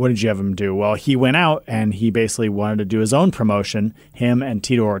then what did you have him do? Well, he went out and he basically wanted to do his own promotion, him and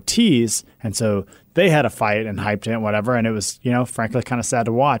Tito Ortiz. And so they had a fight and hyped it and whatever. And it was, frankly, kind of sad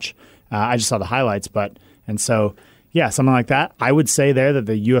to watch. I just saw the highlights. And so, yeah, something like that. I would say there that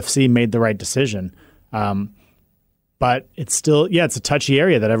the UFC made the right decision. But it's still, it's a touchy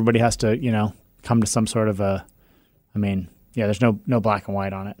area that everybody has to, come to some sort of there's no black and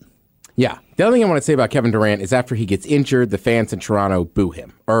white on it. Yeah. The other thing I want to say about Kevin Durant is after he gets injured, the fans in Toronto boo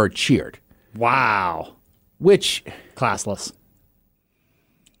him or cheered. Wow. Which classless.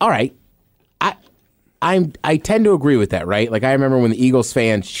 All right. I tend to agree with that, right? I remember when the Eagles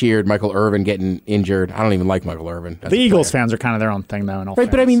fans cheered Michael Irvin getting injured. I don't even like Michael Irvin. The Eagles fans are kind of their own thing, though.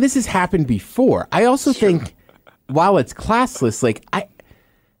 Right, but I mean, this has happened before. I also think while it's classless,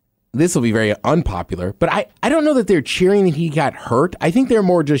 this will be very unpopular, but I don't know that they're cheering that he got hurt. I think they're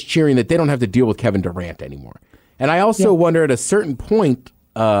more just cheering that they don't have to deal with Kevin Durant anymore. And I also wonder at a certain point,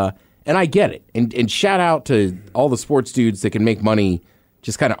 and I get it, and shout out to all the sports dudes that can make money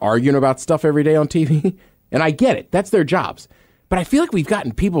just kind of arguing about stuff every day on TV. And I get it. That's their jobs. But I feel like we've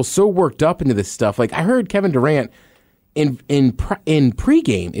gotten people so worked up into this stuff. I heard Kevin Durant in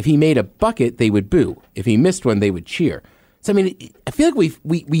pregame, if he made a bucket, they would boo. If he missed one, they would cheer. So, I mean, I feel like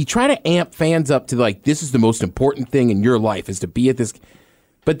we try to amp fans up to this is the most important thing in your life is to be at this.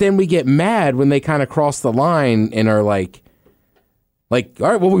 But then we get mad when they kind of cross the line and are all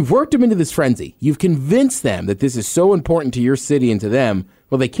right, well, we've worked them into this frenzy. You've convinced them that this is so important to your city and to them.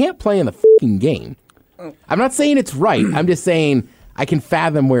 Well, they can't play in the fucking game. I'm not saying it's right. I'm just saying I can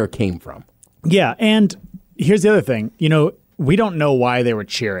fathom where it came from. Yeah, and here's the other thing. We don't know why they were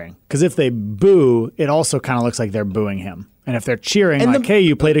cheering. Because if they boo, it also kind of looks like they're booing him. And if they're cheering And like, hey,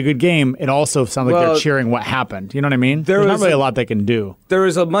 you played a good game, it also sounds like they're cheering what happened. You know what I mean? There's not really a lot they can do. There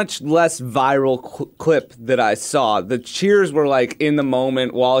was a much less viral clip that I saw. The cheers were like in the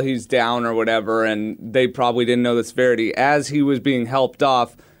moment while he's down or whatever, and they probably didn't know the severity. As he was being helped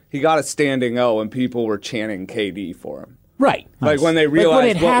off, he got a standing O, and people were chanting KD for him. Right. Like when they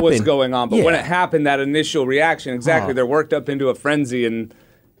realized what was going on. But Yeah. when it happened, that initial reaction, exactly, they're worked up into a frenzy, and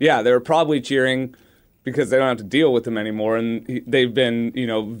yeah, they were probably cheering because they don't have to deal with him anymore, and they've been,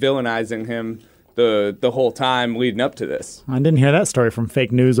 villainizing him the whole time leading up to this. I didn't hear that story from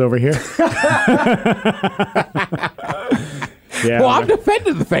fake news over here. Yeah. Well, I'm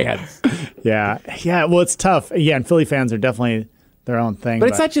defending the fans. Yeah. Well, it's tough. Yeah, and Philly fans are definitely their own thing. But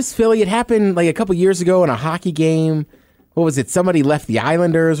it's not just Philly. It happened like a couple years ago in a hockey game. What was it? Somebody left the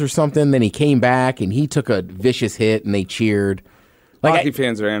Islanders or something. Then he came back and he took a vicious hit and they cheered. Like Hockey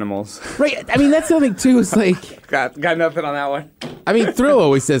fans are animals. Right. I mean, that's the thing, too. Is like, got nothing on that one. I mean, Thrill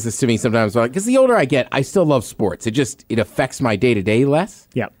always says this to me sometimes. Because the older I get, I still love sports. It affects my day-to-day less.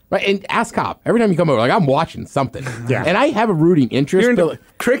 Yeah. Right. And ask Cop. Every time you come over, like, I'm watching something. Yeah. And I have a rooting interest. You're into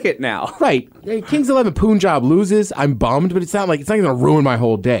but, cricket now. right. Kings 11 Punjab loses. I'm bummed, but it's not going to ruin my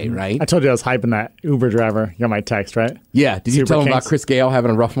whole day, right? I told you I was hyping that Uber driver. You got my text, right? Yeah. Did you Super tell him about Kings. Chris Gale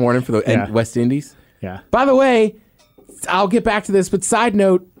having a rough morning for the West Indies? Yeah. By the way, I'll get back to this, but side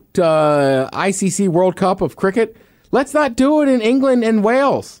note, ICC World Cup of cricket, let's not do it in England and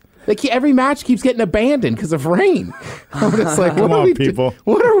Wales. Every match keeps getting abandoned because of rain. I'm just like, Come on, people.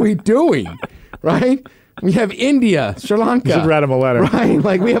 What are we doing? Right? We have India, Sri Lanka. You should write him a letter. Right?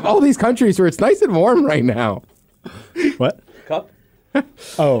 Like, we have all these countries where it's nice and warm right now. What? Cup?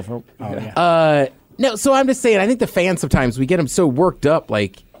 Yeah. No, so I'm just saying, I think the fans sometimes, we get them so worked up,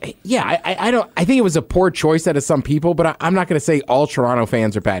 like, yeah, I think it was a poor choice out of some people, but I'm not going to say all Toronto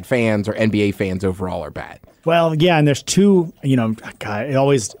fans are bad fans or NBA fans overall are bad. Well, yeah, and there's two,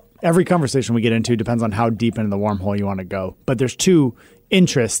 God, every conversation we get into depends on how deep into the wormhole you want to go. But there's two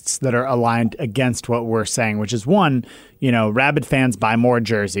interests that are aligned against what we're saying, which is one, rabid fans buy more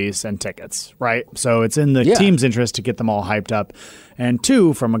jerseys and tickets, right? So it's in the team's interest to get them all hyped up. And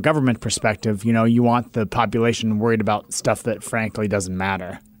two, from a government perspective, you want the population worried about stuff that frankly doesn't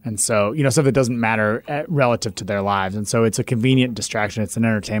matter. And so, stuff that doesn't matter relative to their lives. And so it's a convenient distraction. It's an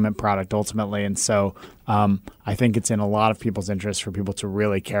entertainment product ultimately. And so I think it's in a lot of people's interest for people to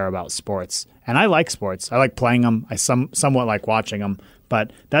really care about sports. And I like sports. I like playing them. I somewhat like watching them.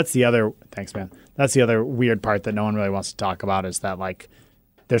 But that's the other – thanks, man. That's the other weird part that no one really wants to talk about is that, like,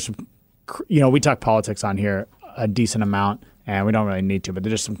 there's some we talk politics on here a decent amount, and we don't really need to. But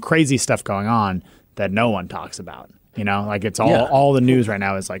there's some crazy stuff going on that no one talks about. Like it's all the news right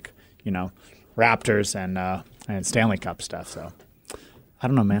now is like, Raptors and Stanley Cup stuff. So I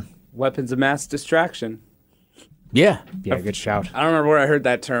don't know, man. Weapons of mass distraction. Yeah. Yeah, good shout. I don't remember where I heard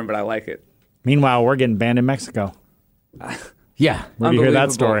that term, but I like it. Meanwhile, we're getting banned in Mexico. Yeah. Where do you hear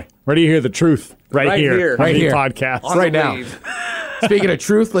that story? Where do you hear the truth? Right here. Right here. Podcast. On Right the now. wave. Speaking of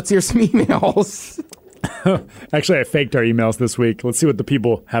truth, let's hear some emails. Actually, I faked our emails this week. Let's see what the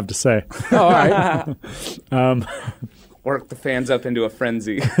people have to say. Oh, all right. Work the fans up into a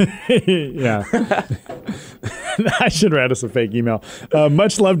frenzy. Yeah. I should write us a fake email.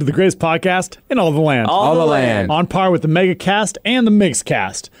 Much love to the greatest podcast in all the land. All the land. On par with the Megacast and the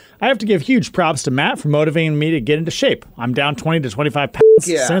Mixcast. I have to give huge props to Matt for motivating me to get into shape. I'm down 20 to 25 pounds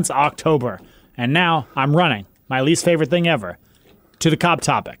since October. And now I'm running. My least favorite thing ever. To the Cobb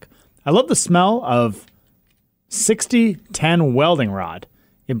topic. I love the smell of 60-10 welding rod.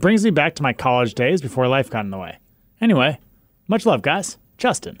 It brings me back to my college days before life got in the way. Anyway, much love, guys.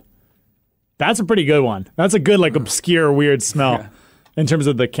 Justin. That's a pretty good one. That's a good, obscure, weird smell in terms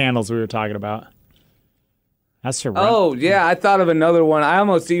of the candles we were talking about. That's your Oh, yeah, I thought of another one. I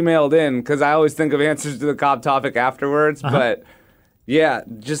almost emailed in because I always think of answers to the Cobb topic afterwards. But, yeah,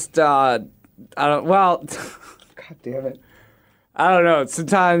 just, I don't, well, God damn it. I don't know.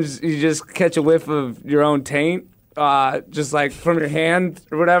 Sometimes you just catch a whiff of your own taint, just like from your hand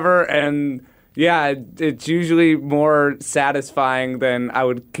or whatever. And yeah, it's usually more satisfying than I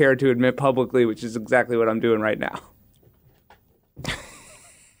would care to admit publicly, which is exactly what I'm doing right now.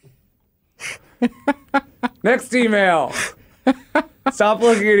 Next email. Stop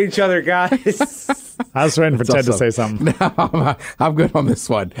looking at each other, guys. I was waiting for Ted to awesome. say something. No, I'm good on this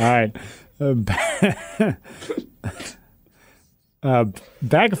one. All right.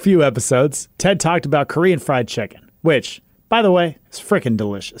 Back a few episodes, Ted talked about Korean fried chicken, which, by the way, is freaking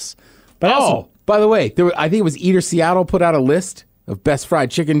delicious. But also, By the way, I think it was Eater Seattle put out a list of best fried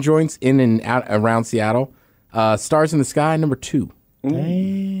chicken joints in and out around Seattle. Stars in the Sky, number 2.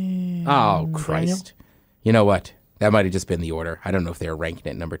 Oh, Christ. You know what? That might have just been the order. I don't know if they were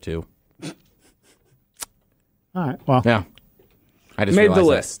ranking it number 2. All right. Well, Yeah. I just Made the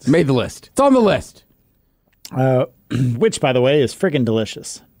realized that. list. Made the list. It's on the list. which, by the way, is friggin'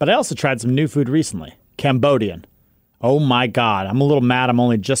 delicious. But I also tried some new food recently. Cambodian. Oh my God. I'm a little mad I'm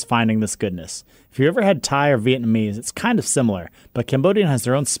only just finding this goodness. If you ever had Thai or Vietnamese, it's kind of similar, but Cambodian has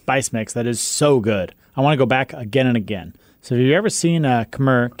their own spice mix that is so good. I want to go back again and again. So if you've ever seen a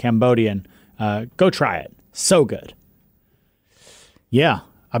Khmer Cambodian, go try it. So good. Yeah,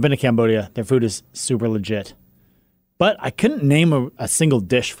 I've been to Cambodia. Their food is super legit. But I couldn't name a single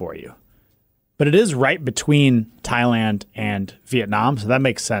dish for you. But it is right between Thailand and Vietnam, so that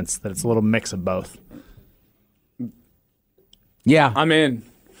makes sense that it's a little mix of both. Yeah. I'm in.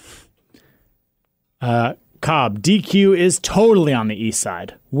 Cobb, DQ is totally on the east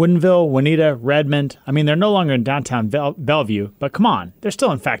side. Woodinville, Juanita, Redmond. I mean, they're no longer in downtown Bellevue, but come on, they're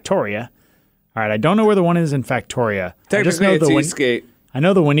still in Factoria. All right, I don't know where the one is in Factoria. I just know Technically, it's Eastgate. I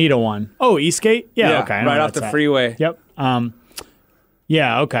know the Juanita one. Oh, Eastgate? Yeah, okay. I know right where off that's the at. freeway. Yep.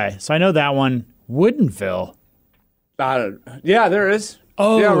 Yeah, okay. So I know that one. Woodinville. Yeah, there is.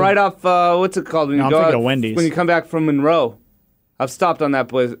 Oh. Yeah, right off, what's it called? When No, you I'm go thinking out- of Wendy's. When you come back from Monroe. I've stopped on that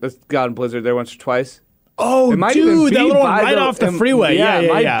Blizzard there once or twice. Oh, It might even dude, be that little one by right off the freeway. Yeah, it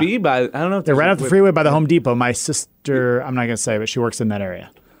might yeah. be by, I don't know if They're right there's off the freeway by the Home Depot. My sister, I'm not going to say, but she works in that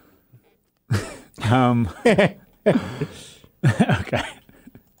area. Okay.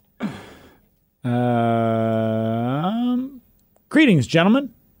 Greetings,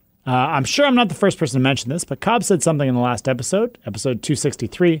 gentlemen. I'm sure I'm not the first person to mention this, but Cobb said something in the last episode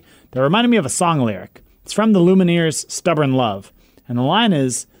 263, that reminded me of a song lyric. It's from the Lumineers' Stubborn Love. And the line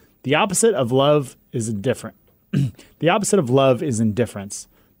is, the opposite of love is indifferent. The opposite of love is indifference.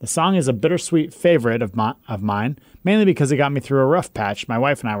 The song is a bittersweet favorite of mine, mainly because it got me through a rough patch my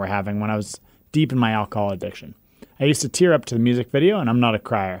wife and I were having when I was deep in my alcohol addiction. I used to tear up to the music video, and I'm not a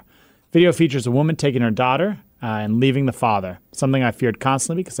crier. Video features a woman taking her daughter and leaving the father, something I feared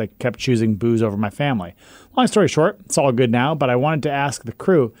constantly because I kept choosing booze over my family. Long story short, it's all good now, but I wanted to ask the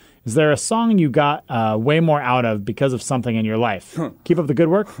crew, is there a song you got way more out of because of something in your life? Keep up the good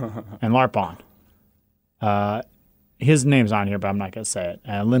work, and LARP on. His name's on here, but I'm not going to say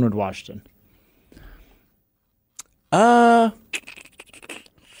it. Linwood Washington. Man,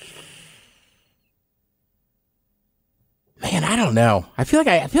 I don't know. I feel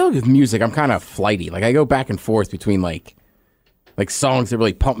like with music, I'm kind of flighty. Like I go back and forth between like songs that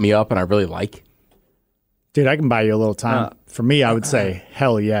really pump me up and I really like. Dude, I can buy you a little time. For me, I would say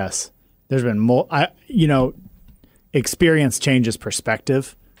hell yes. There's been more. Experience changes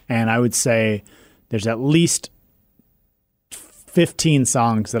perspective, and I would say there's at least 15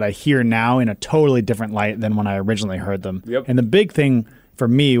 songs that I hear now in a totally different light than when I originally heard them. Yep. And the big thing for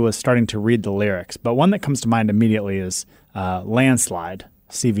me was starting to read the lyrics. But one that comes to mind immediately is Landslide,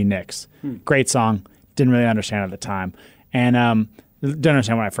 Stevie Nicks. Great song. Didn't really understand at the time. And didn't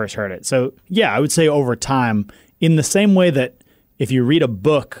understand when I first heard it. So, yeah, I would say over time, in the same way that if you read a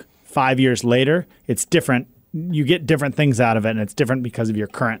book 5 years later, it's different. You get different things out of it, and it's different because of your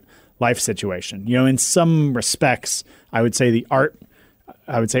current life situation. You know, in some respects, I would say art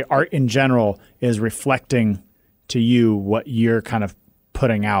in general is reflecting to you what you're kind of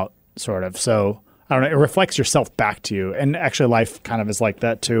putting out, sort of. So, I don't know, it reflects yourself back to you. And actually life kind of is like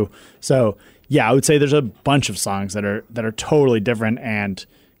that too. So, yeah, I would say there's a bunch of songs that are totally different and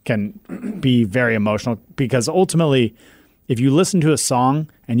can be very emotional, because ultimately, if you listen to a song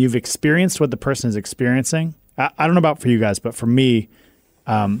and you've experienced what the person is experiencing, I don't know about for you guys, but for me,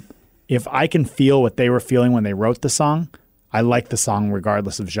 if I can feel what they were feeling when they wrote the song, I like the song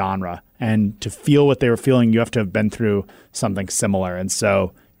regardless of genre. And to feel what they were feeling, you have to have been through something similar. And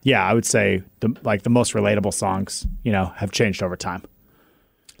so, yeah, I would say the most relatable songs, have changed over time.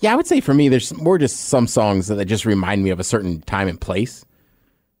 Yeah, I would say for me, there's more just some songs that just remind me of a certain time and place.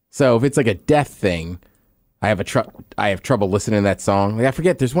 So if it's like a death thing, I have trouble listening to that song. Like I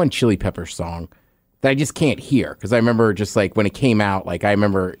forget, there's one Chili Peppers song that I just can't hear because I remember just like when it came out, like I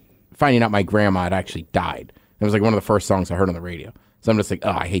remember finding out my grandma had actually died. It was like one of the first songs I heard on the radio. So I'm just like, oh,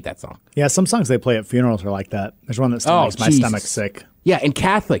 I hate that song. Yeah, some songs they play at funerals are like that. There's one that still makes my stomach sick. Yeah, and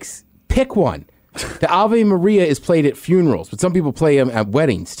Catholics, pick one. The Ave Maria is played at funerals, but some people play them at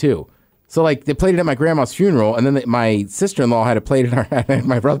weddings too. So like they played it at my grandma's funeral, and then my sister-in-law had to play it at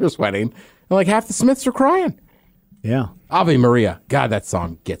my brother's wedding, and like half the Smiths are crying. Yeah. Ave Maria. God, that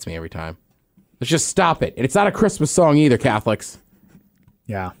song gets me every time. Let's just stop it. And it's not a Christmas song either, Catholics.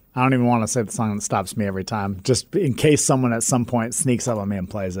 Yeah. I don't even want to say the song that stops me every time, just in case someone at some point sneaks up on me and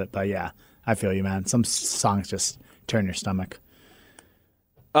plays it. But yeah, I feel you, man. Some songs just turn your stomach.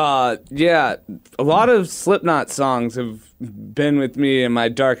 Yeah, a lot of Slipknot songs have been with me in my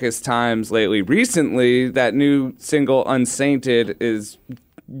darkest times lately. Recently, that new single "Unsainted" is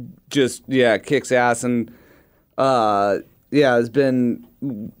just kicks ass, and it's been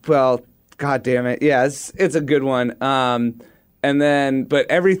god damn it, it's a good one. And then, but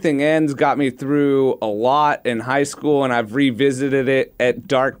Everything Ends got me through a lot in high school, and I've revisited it at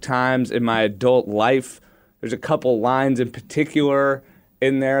dark times in my adult life. There's a couple lines in particular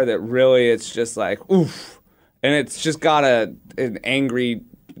in there that really, it's just like, oof. And it's just got an angry,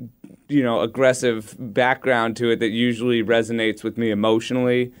 aggressive background to it that usually resonates with me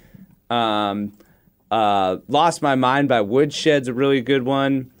emotionally. Lost My Mind by Woodshed's a really good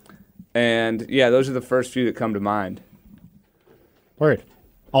one. And those are the first few that come to mind. Word.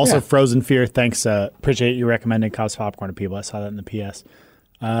 Also, Frozen Fear. Thanks. Appreciate you recommending Cobb's Popcorn to people. I saw that in the PS.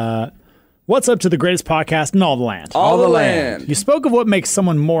 What's up to the greatest podcast in all the land? All the land. You spoke of what makes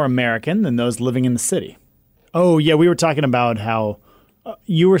someone more American than those living in the city. Oh, yeah. We were talking about how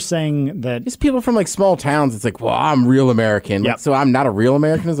you were saying that... These people from like small towns, it's like, well, I'm real American. Yep. So I'm not a real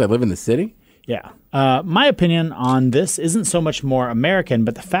American as I live in the city? Yeah. My opinion on this isn't so much more American,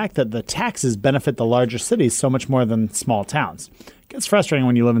 but the fact that the taxes benefit the larger cities so much more than small towns. It gets frustrating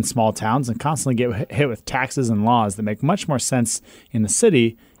when you live in small towns and constantly get hit with taxes and laws that make much more sense in the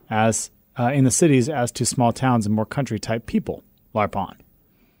city in the cities as to small towns and more country type people. Larpon.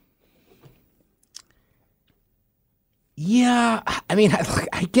 Yeah, I mean,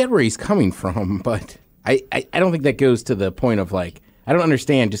 I get where he's coming from, but I don't think that goes to the point of like, I don't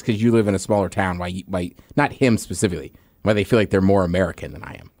understand just because you live in a smaller town why not him specifically, why they feel like they're more American than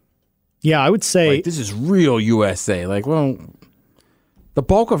I am. Yeah, I would say... Like, this is real USA. Like, well, the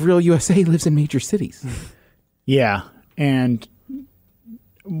bulk of real USA lives in major cities. Yeah, and...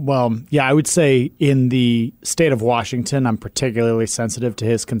 Well, yeah, I would say in the state of Washington, I'm particularly sensitive to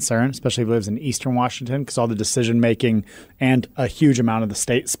his concern, especially if he lives in eastern Washington, because all the decision-making and a huge amount of the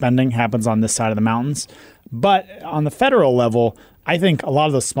state spending happens on this side of the mountains. But on the federal level, I think a lot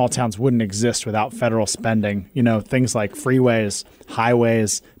of those small towns wouldn't exist without federal spending. Things like freeways,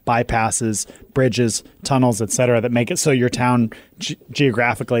 highways, bypasses, bridges, tunnels, etc., that make it so your town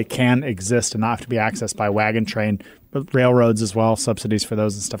geographically can exist and not have to be accessed by wagon train. But railroads as well, subsidies for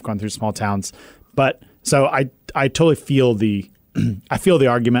those and stuff going through small towns. But so I totally feel the I feel the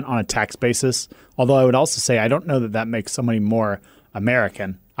argument on a tax basis. Although I would also say I don't know that makes somebody more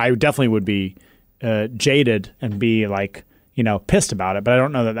American. I definitely would be jaded and be like pissed about it. But I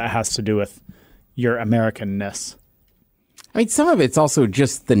don't know that has to do with your Americanness. I mean, some of it's also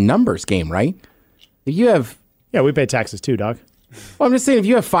just the numbers game, right? If you have we pay taxes too, dog. Well, I'm just saying if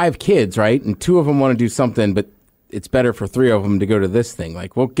you have 5 kids, right, and 2 of them want to do something, but it's better for 3 of them to go to this thing.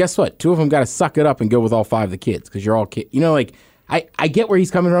 Like, well, guess what? 2 of them got to suck it up and go with all 5 of the kids because you're all kids. I get where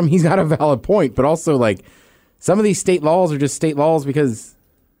he's coming from. He's got a valid point, but also like some of these state laws are just state laws because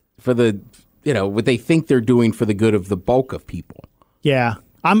for the what they think they're doing for the good of the bulk of people. Yeah,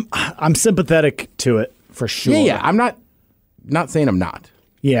 I'm sympathetic to it for sure. Yeah. I'm not saying I'm not.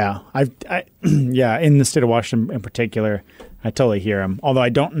 Yeah, in the state of Washington in particular, I totally hear him. Although I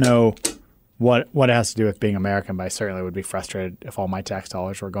don't know what it has to do with being American, but I certainly would be frustrated if all my tax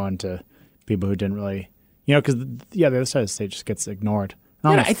dollars were going to people who didn't really, because the other side of the state just gets ignored.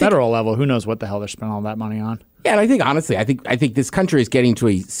 And on a federal level, who knows what the hell they're spending all that money on? Yeah, and I think honestly, I think this country is getting to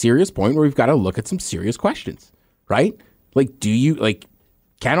a serious point where we've got to look at some serious questions, right? Like,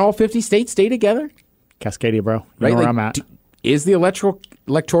 can all 50 states stay together? Cascadia, bro. You right? know where I'm at. Is the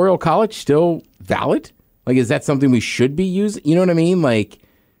electoral college still valid? Like, is that something we should be using? You know what I mean? Like,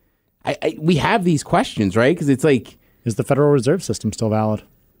 we have these questions, right? Because it's like... Is the Federal Reserve System still valid?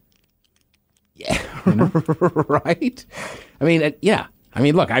 Yeah, right? I mean, yeah. I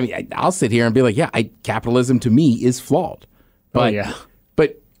mean, look, I'll sit here and be like, yeah, capitalism to me is flawed. But,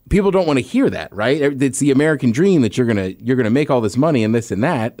 but people don't want to hear that, right? It's the American dream that you're gonna make all this money and this and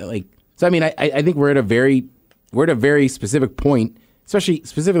that. Like, so I mean, I think we're at a very specific point,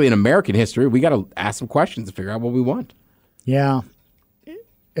 specifically in American history. We got to ask some questions to figure out what we want. Yeah.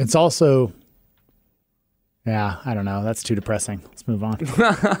 It's also, I don't know. That's too depressing. Let's move on.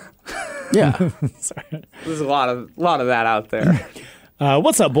 Yeah. Sorry. There's a lot of that out there.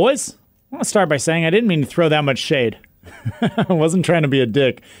 What's up, boys? I want to start by saying I didn't mean to throw that much shade. I wasn't trying to be a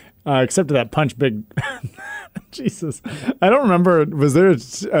dick, except to that Punch Big. Jesus. I don't remember. Was there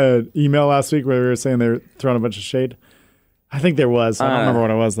an email last week where we were saying they were throwing a bunch of shade? I think there was. I don't remember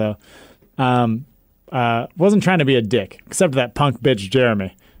what it was, though. Wasn't trying to be a dick, except that punk bitch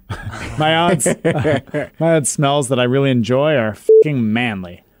Jeremy. My odd smells that I really enjoy are fucking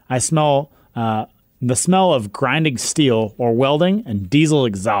manly. I smell The smell of grinding steel or welding and diesel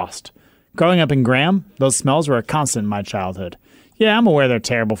exhaust. Growing up in Graham, those smells were a constant in my childhood. Yeah, I'm aware they're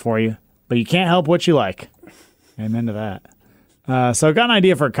terrible for you, but you can't help what you like. Amen to that. So I got an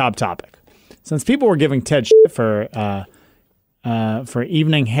idea for a Cobb topic. Since people were giving Ted shit for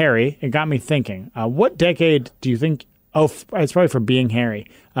Evening Harry, it got me thinking. What decade do you think... it's probably for being Harry.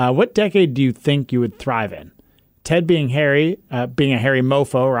 What decade do you think you would thrive in? Ted being Harry, being a Harry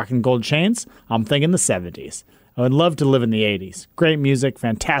mofo, rocking gold chains? I'm thinking the 70s. I would love to live in the 80s. Great music,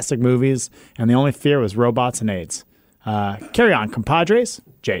 fantastic movies, and the only fear was robots and AIDS. Carry on, compadres.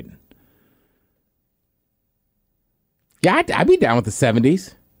 Jaden. Yeah, I'd be down with the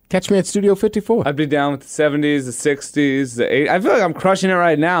 70s. Catch me at Studio 54. I'd be down with the 70s, the 60s, the 80s. I feel like I'm crushing it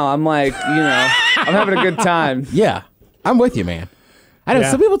right now. I'm like, I'm having a good time. Yeah, I'm with you, man. I know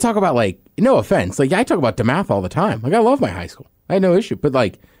some people talk about, like, no offense, like, I talk about DeMath all the time. Like, I love my high school. I had no issue. But,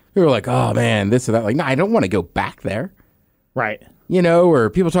 like, we were like, oh, man, this or that. Like, no, I don't want to go back there. Right. Or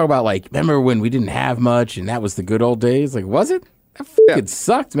people talk about, like, remember when we didn't have much and that was the good old days? Like, was it? That fucking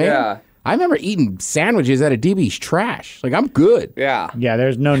sucked, man. Yeah. I remember eating sandwiches out of DB's trash. Like, I'm good. Yeah. Yeah,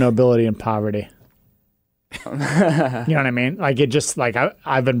 there's no nobility in poverty. You know what I mean? Like, it just, like,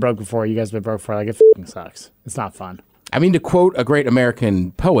 I've been broke before. You guys have been broke before. Like, it fucking sucks. It's not fun. I mean, to quote a great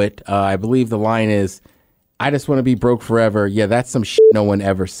American poet, I believe the line is, I just want to be broke forever. Yeah, that's some shit no one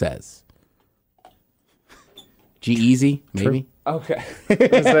ever says. G-Eazy, maybe? Okay.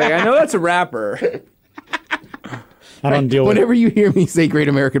 It's like, I know that's a rapper. I don't deal with Whenever you hear me say great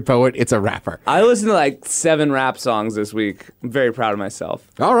American poet, it's a rapper. I listened to like 7 rap songs this week. I'm very proud of myself.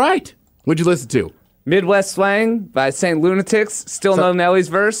 All right. What'd you listen to? Midwest Slang by St. Lunatics. Still know Nelly's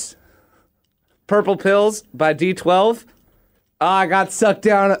verse. Purple Pills by D12. I got sucked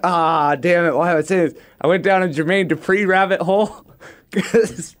down. Damn it. Why am I saying this? I went down a Jermaine Dupri rabbit hole.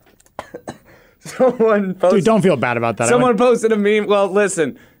 Because someone posted. Dude, don't feel bad about that. Someone posted a meme. Well,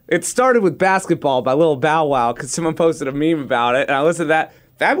 listen. It started with Basketball by Lil Bow Wow because someone posted a meme about it. And I listened to that.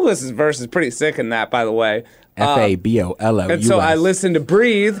 Fabulous's verse is pretty sick in that, by the way. F-A-B-O-L-O-U-S. And so I listened to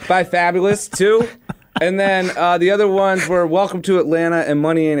Breathe by Fabulous, too. And then the other ones were Welcome to Atlanta and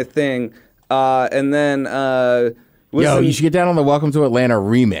Money Ain't a Thing. And then... Yo, you should get down on the Welcome to Atlanta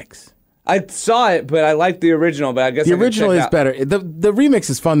remix. I saw it, but I liked the original, but I guess The original is better. The remix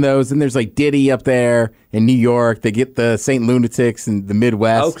is fun, though. And there's like Diddy up there in New York. They get the St. Lunatics in the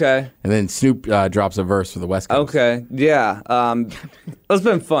Midwest. Okay. And then Snoop drops a verse for the West Coast. Okay, yeah. It's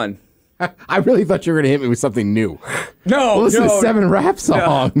been fun. I really thought you were going to hit me with something new. No, Listen to 7 rap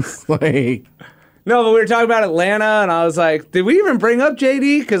songs. like... No, but we were talking about Atlanta, and I was like, did we even bring up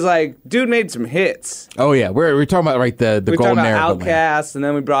JD? Because, like, dude made some hits. Oh, yeah. We're talking about, right, the We golden talked era. about of Atlanta. Outkast, and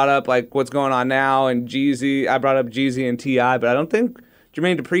then we brought up, like, what's going on now, and Jeezy. I brought up Jeezy and T.I., but I don't think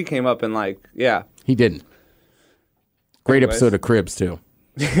Jermaine Dupri came up in, like, yeah. He didn't. Great Anyways. episode of Cribs, too.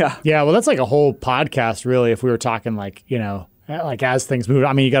 Yeah. Yeah, well, that's like a whole podcast, really, if we were talking, like, like as things move.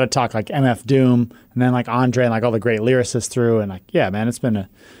 I mean, you got to talk, like, MF Doom, and then, like, Andre, and, like, all the great lyricists through, and, like, yeah, man, it's been a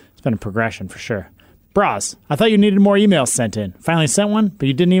progression for sure. Bras, I thought you needed more emails sent in. Finally sent one, but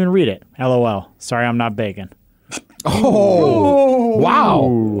you didn't even read it. LOL. Sorry, I'm not bacon. Oh, wow.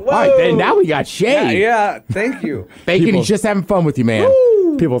 All right, then now we got shade. Yeah, thank you. Bacon, he's just having fun with you, man.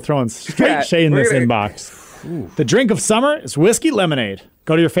 People throwing straight Yeah, shade in we're this gonna- inbox. The drink of summer is whiskey lemonade.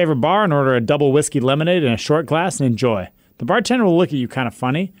 Go to your favorite bar and order a double whiskey lemonade in a short glass and enjoy. The bartender will look at you kind of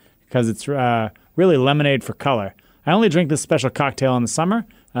funny because it's really lemonade for color. I only drink this special cocktail in the summer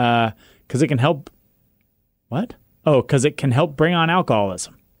because it can help... What? Oh, because it can help bring on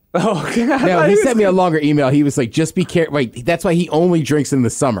alcoholism. Oh, God. No, he sent me a longer email. He was like, just be careful. Wait, that's why he only drinks in the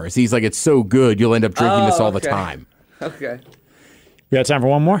summers. He's like, it's so good, you'll end up drinking this all the okay. time. Okay. We got time for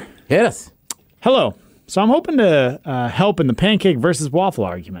one more? Hit us. Hello. So I'm hoping to help in the pancake versus waffle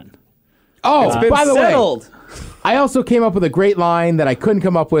argument. Oh, Been by the way, settled. I also came up with a great line that I couldn't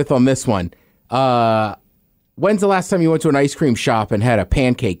come up with on this one. When's the last time you went to an ice cream shop and had a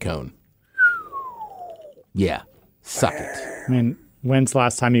pancake cone? Yeah. Suck it. I mean, when's the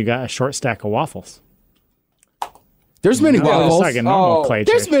last time you got a short stack of waffles? There's many Just waffles. like a nomenclature.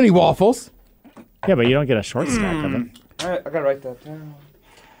 There's many waffles. Yeah, but you don't get a short stack of it. All right, I gotta write that down.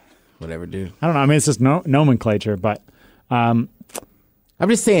 Whatever, dude. I don't know. I mean, it's just nomenclature, but I'm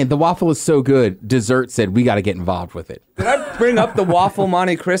just saying, the waffle is so good, dessert said we got to get involved with it. Did I bring up the waffle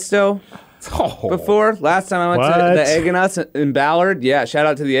Monte Cristo Oh. before? Last time I went to What? the Egg and Us in Ballard? Yeah, shout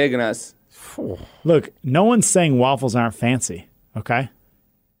out to the Egg and Us. look, no one's saying waffles aren't fancy, okay?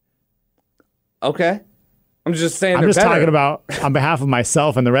 Okay. I'm just saying I'm they're just better. talking about on behalf of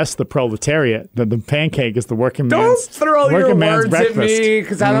myself and the rest of the proletariat that the pancake is the working Don't man's throw your working man's words breakfast. at me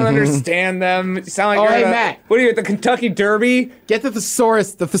because I don't understand them. You sound like Oh, you're hey, at a- Matt. What are you at the Kentucky Derby? Get the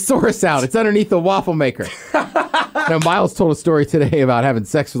thesaurus out. It's underneath the waffle maker. Now, Miles told a story today about having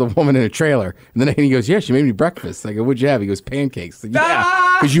sex with a woman in a trailer. And then he goes, yeah, she made me breakfast. I go, what'd you have? He goes, pancakes. I go,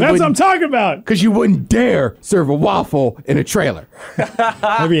 yeah, because That's what I'm talking about. because you wouldn't dare serve a waffle in a trailer.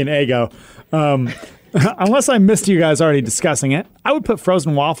 Maybe an Eggo. Unless I missed you guys already discussing it, I would put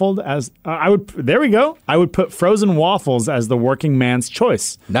frozen waffles as there we go. I would put frozen waffles as the working man's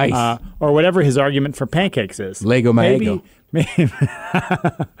choice. Nice. Or whatever his argument for pancakes is. Lego my ego.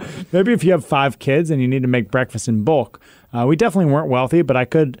 Maybe if you have 5 kids and you need to make breakfast in bulk. We definitely weren't wealthy, but I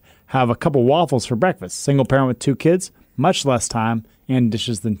could have a couple waffles for breakfast. Single parent with 2 kids, much less time and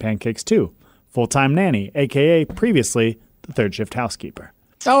dishes than pancakes too. Full-time nanny, a.k.a. previously the third shift housekeeper.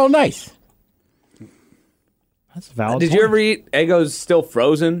 Oh, nice. That's a valid Did point. you ever eat Eggos still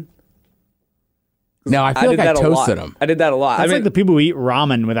frozen? No, I feel like I that a lot. toasted them. I did that a lot. That's I mean, like the people who eat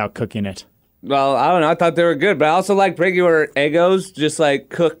ramen without cooking it. well, I don't know. I thought they were good, but I also liked regular Eggos, just like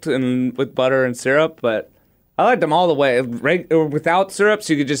cooked and with butter and syrup. But I liked them all the way, or without syrup,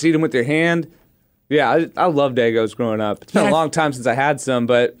 so you could just eat them with your hand. Yeah, I loved Eggos growing up. It's been Yeah, a long time since I had some,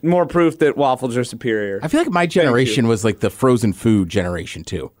 but more proof that waffles are superior. I feel like my generation was like the frozen food generation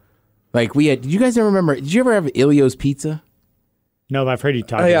too. Like we had. Did you guys ever remember? Did you ever have Ilio's pizza? No, but I've heard you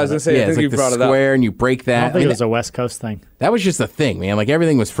talk Oh, about yeah, I was it. gonna say. I it's think like you the brought it up. square, and you break I that. don't think I it mean, was a West Coast thing. that was just a thing, man. Like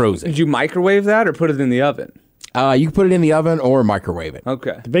everything was frozen. Did you microwave that or put it in the oven? You can put it in the oven or microwave it.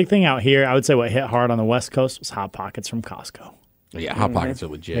 Okay. The big thing out here, I would say what hit hard on the West Coast was Hot Pockets from Costco. Yeah, Hot Pockets are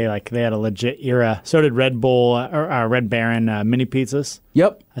legit. They had a legit era. So did Red Bull or Red Baron mini pizzas.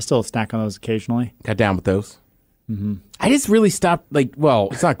 Yep, I still snack on those occasionally. got down with those. I just really stopped. Like, well,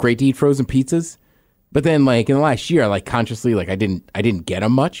 it's not great to eat frozen pizzas, but then like in the last year, I like consciously like I didn't get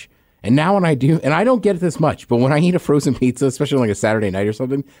them much, and now when I do, and I don't get it this much, but when I eat a frozen pizza, especially on like a Saturday night or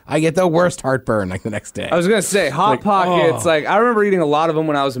something, I get the worst heartburn like the next day. I was gonna say Hot Pockets. Like I remember eating a lot of them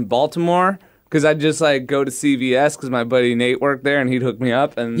when I was in Baltimore because I'd just like go to CVS because my buddy Nate worked there and he'd hook me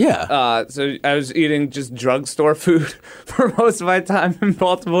up. And Yeah. so I was eating just drugstore food for most of my time in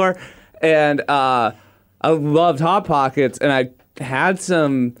Baltimore, and I loved Hot Pockets. And I had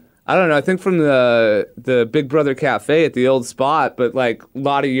some. I don't know. I think from the Big Brother Cafe at the old spot, but like a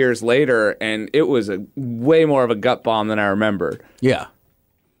lot of years later, and it was a way more of a gut bomb than I remembered. Yeah.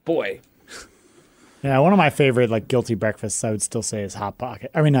 Boy. Yeah, one of my favorite like guilty breakfasts I would still say is Hot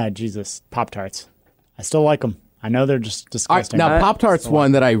Pocket. I mean, Pop-Tarts. I still like them. I know they're just All right, disgusting. now Pop Tart's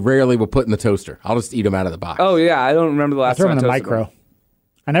one that I rarely will put in the toaster. I'll just eat them out of the box. Oh yeah, I don't remember the last throw time them in the I toasted micro. them.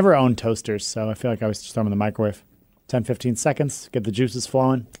 I never owned toasters, so I feel like I was just throw them in the microwave. 10, 15 seconds, get the juices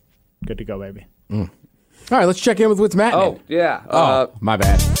flowing. Good to go, baby. All right, let's check in with what's Matt. Oh yeah. Oh, my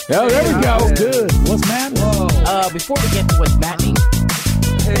bad. Oh, there we go. Good. What's man? Before we get to what's maddening,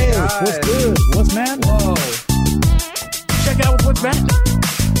 Hey, What's good? What's man? Whoa. check out what's maddening.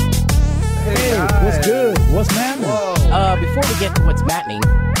 Hey, What's good? What's man? Before we get to what's maddening,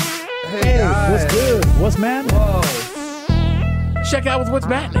 What's good? What's man? check out what's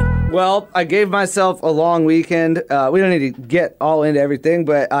maddening. Well, I gave myself a long weekend. We don't need to get all into everything,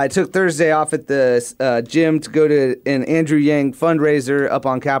 but I took Thursday off at the gym to go to an Andrew Yang fundraiser up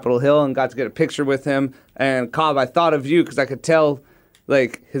on Capitol Hill and got to get a picture with him. And Cobb, I thought of you because I could tell,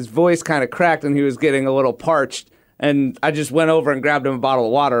 like, his voice kind of cracked and he was getting a little parched. And I just went over and grabbed him a bottle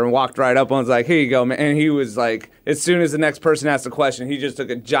of water and walked right up and was like, here you go, man. And he was like, as soon as the next person asked a question, he just took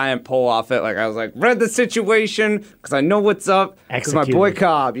a giant pull off it. Like, I was like, read the situation because I know what's up. Because my boy Executed.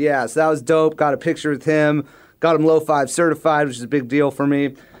 Cobb, yeah, so that was dope. Got a picture with him. Got him Low 5 certified, which is a big deal for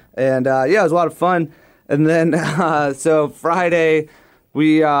me. And yeah, it was a lot of fun. And then, so Friday,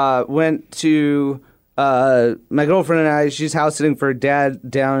 we went to my girlfriend and I, she's house sitting for her dad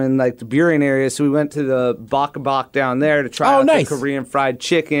down in like the Burien area. So we went to the Bok Bok down there to try out nice. the Korean fried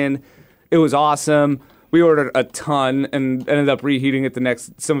chicken. It was awesome. We ordered a ton and ended up reheating it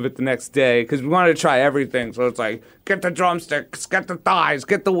some of it the next day because we wanted to try everything. So it's like, get the drumsticks, get the thighs,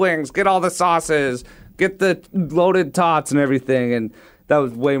 get the wings, get all the sauces, get the loaded tots and everything. And that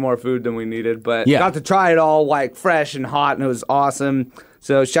was way more food than we needed. But Yeah. got to try it all like fresh and hot, and it was awesome.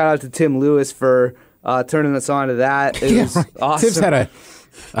 So shout out to Tim Lewis for turning us on to that. It was awesome. Tim's had a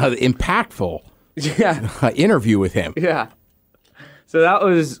impactful yeah. interview with him. Yeah. So that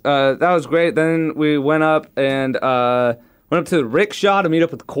was great. Then we went up and went up to the Rickshaw to meet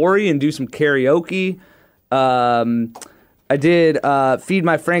up with Corey and do some karaoke. I did Feed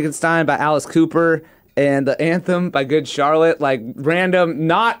My Frankenstein by Alice Cooper and the Anthem by Good Charlotte, like random,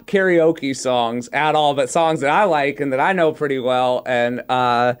 not karaoke songs at all, but songs that I like and that I know pretty well. And,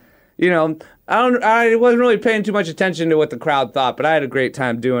 you know, I wasn't really paying too much attention to what the crowd thought, but I had a great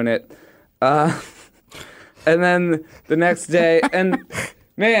time doing it. And then the next day, and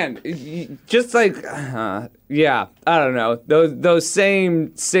man, just like, yeah, I don't know. Those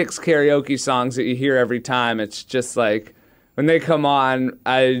same 6 karaoke songs that you hear every time, it's just like, when they come on,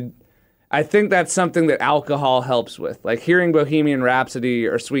 I think that's something that alcohol helps with. Like hearing Bohemian Rhapsody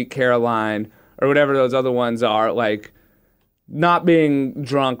or Sweet Caroline or whatever those other ones are, like, not being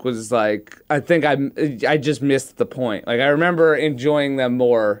drunk was like, I think I just missed the point. Like, I remember enjoying them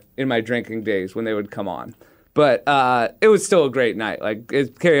more in my drinking days when they would come on. But it was still a great night. Like,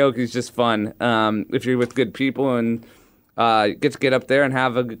 karaoke is just fun if you're with good people and get to get up there and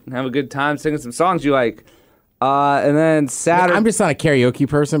have a good time singing some songs you like. And then Saturday, I'm just not a karaoke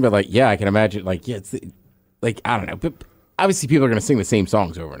person, but like, yeah, I can imagine. Like, yeah, it's like, I don't know, but obviously people are going to sing the same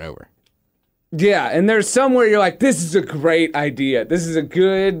songs over and over. Yeah, and there's some where you're like, this is a great idea. This is a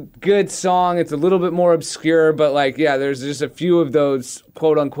good song. It's a little bit more obscure, but like, yeah, there's just a few of those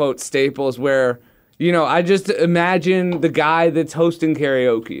quote unquote staples where, you know, I just imagine the guy that's hosting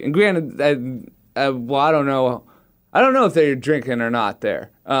karaoke. And granted, well, I don't know if they're drinking or not there.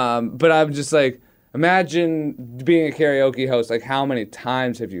 But I'm just like, imagine being a karaoke host. Like, how many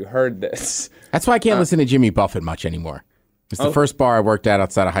times have you heard this? That's why I can't listen to Jimmy Buffett much anymore. It's the first bar I worked at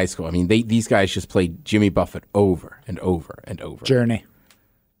outside of high school. I mean, these guys just played Jimmy Buffett over and over and over. Journey.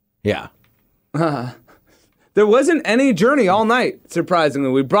 Yeah. There wasn't any Journey all night, surprisingly.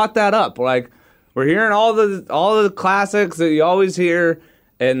 We brought that up. We're hearing all the classics that you always hear,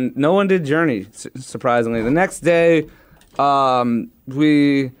 and no one did Journey, surprisingly. The next day,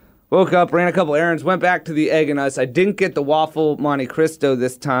 we woke up, ran a couple errands, went back to the Egg and Us. I didn't get the waffle Monte Cristo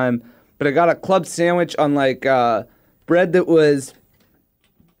this time, but I got a club sandwich on like bread that was,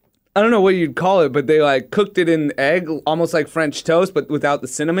 I don't know what you'd call it, but they like cooked it in egg, almost like French toast, but without the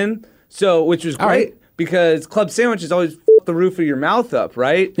cinnamon. So, which was great because club sandwiches always f the roof of your mouth up,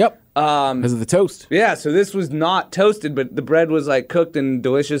 right? Yep. Because of the toast. Yeah, so this was not toasted, but the bread was like cooked and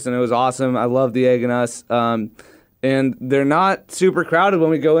delicious, and it was awesome. I love the Egg and Us. And they're not super crowded when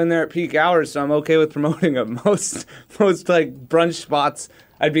we go in there at peak hours, so I'm okay with promoting them. Most like brunch spots,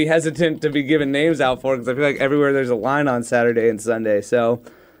 I'd be hesitant to be giving names out for because I feel like everywhere there's a line on Saturday and Sunday. So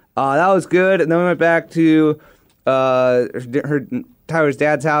that was good. And then we went back to Tyler's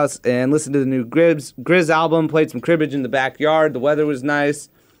dad's house and listened to the new Grizz album. Played some cribbage in the backyard. The weather was nice.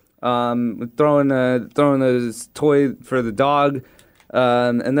 Throwing this toy for the dog.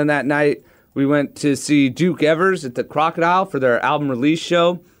 And then that night we went to see Duke Evers at the Crocodile for their album release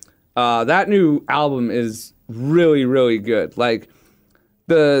show. That new album is really, really good. Like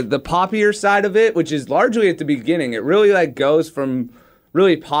the poppier side of it, which is largely at the beginning, it really like goes from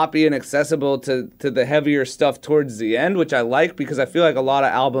really poppy and accessible to the heavier stuff towards the end, which I like because I feel like a lot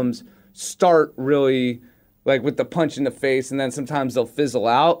of albums start really like with the punch in the face and then sometimes they'll fizzle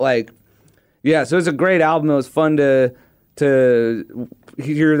out. Like, yeah, so it's a great album. It was fun to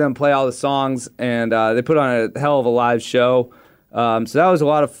hear them play all the songs, and they put on a hell of a live show. So that was a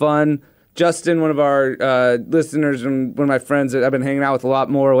lot of fun. Justin, one of our listeners and one of my friends that I've been hanging out with a lot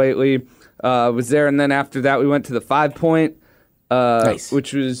more lately, was there. And then after that, we went to the 5 Point, Nice.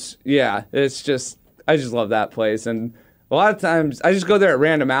 which was, yeah, it's just, I just love that place. And a lot of times, I just go there at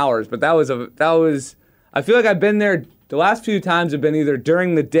random hours, but that was, I feel like I've been there, the last few times have been either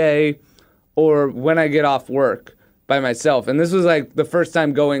during the day or when I get off work by myself. And this was like the first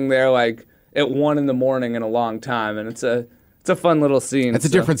time going there like at 1 a.m. in a long time. And it's a fun little scene. It's a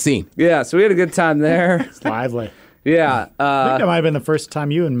different scene. Yeah, so we had a good time there. It's lively. Yeah. I think that might have been the first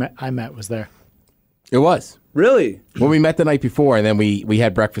time you and I met was there. It was. Really? Well, we met the night before, and then we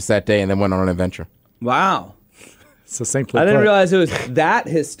had breakfast that day, and then went on an adventure. Wow. Succinctly I didn't put. realize it was that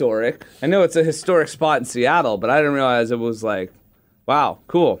historic. I know it's a historic spot in Seattle, but I didn't realize it was like, wow,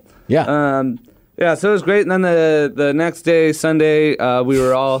 cool. Yeah. Yeah, so it was great. And then the next day, Sunday, we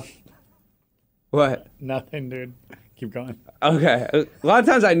were all... What? Nothing, dude. Keep going. Okay. A lot of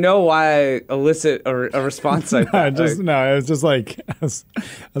times I know why I elicit a response like that. No, it was just like, I was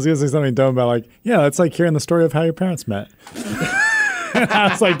going to say something dumb about like, yeah, it's like hearing the story of how your parents met. I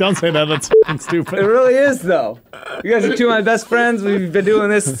was like, don't say that. That's fucking It stupid. really is, though. You guys are two of my best friends. We've been doing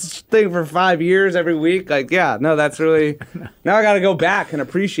this thing for 5 years every week. Like, yeah, no, that's really... Now I got to go back and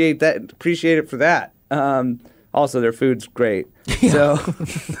appreciate it for that. Also, their food's great, so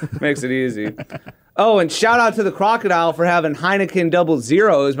makes it easy. Oh, and shout out to the Crocodile for having Heineken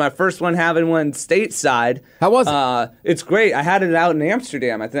 00. It was my first one having one stateside. How was it? It's great. I had it out in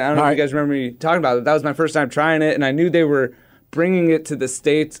Amsterdam. I don't know if you guys remember me talking about it. That was my first time trying it, and I knew they were bringing it to the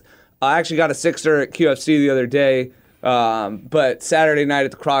States. I actually got a sixer at QFC the other day, but Saturday night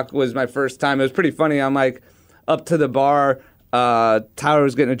at the Croc was my first time. It was pretty funny. I'm like up to the bar. Tyler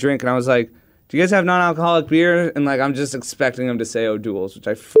was getting a drink, and I was like, do you guys have non-alcoholic beer? And like, I'm just expecting them to say O'Doul's, which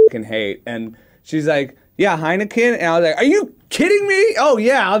I fucking hate. And she's like, yeah, Heineken. And I was like, are you kidding me? Oh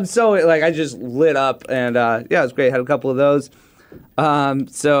yeah, I'm so like, I just lit up, and yeah, it was great. Had a couple of those.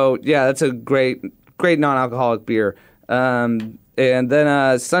 So yeah, that's a great non-alcoholic beer. And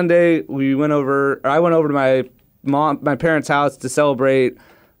then Sunday I went over to my parents' house to celebrate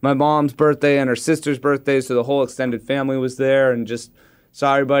my mom's birthday and her sister's birthday. So the whole extended family was there, and just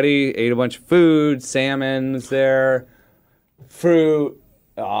saw everybody, ate a bunch of food. Salmon was there, fruit.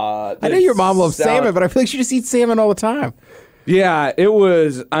 I know your mom loves salmon, but I feel like she just eats salmon all the time. Yeah, it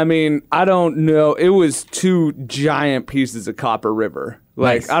was, I mean, I don't know. It was 2 giant pieces of Copper River.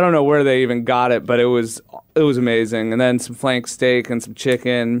 Like, Nice. I don't know where they even got it, but it was amazing. And then some flank steak and some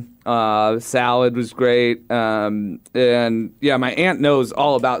chicken. Salad was great. And yeah, my aunt knows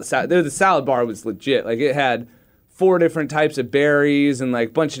all about salad. The salad bar was legit. Like, it had 4 different types of berries and like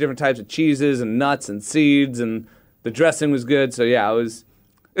a bunch of different types of cheeses and nuts and seeds, and the dressing was good. So yeah, it was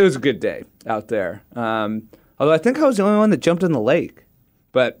a good day out there. Although I think I was the only one that jumped in the lake,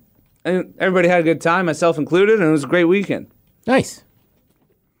 but everybody had a good time, myself included, and it was a great weekend. Nice.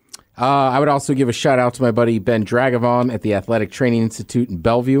 I would also give a shout out to my buddy Ben Dragavon at the Athletic Training Institute in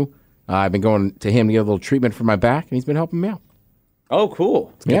Bellevue. I've been going to him to get a little treatment for my back, and he's been helping me out. Oh,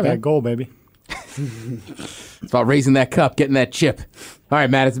 cool. Get Yeah, that man. goal, baby. It's about raising that cup, getting that chip. All right,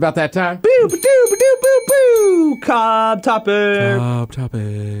 Matt, it's about that time. Boo, ba doo, ba doo, boo, boo. Cobb topic.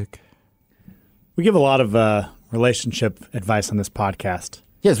 Topic. We give a lot of relationship advice on this podcast.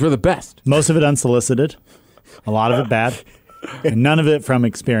 Yes, we're the best. Most of it unsolicited, a lot of it bad, and none of it from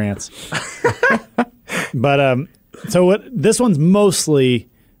experience. But so this one's mostly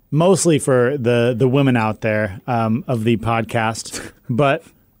for the women out there of the podcast, but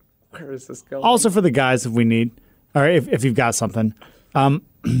Where is this going? also for the guys if we need, or if you've got something.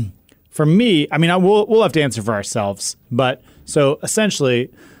 For me, I mean, we'll have to answer for ourselves. But so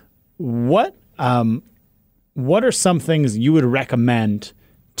essentially, what are some things you would recommend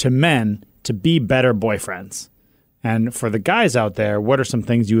to men to be better boyfriends? And for the guys out there, what are some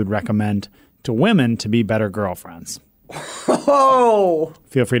things you would recommend to women to be better girlfriends? Oh,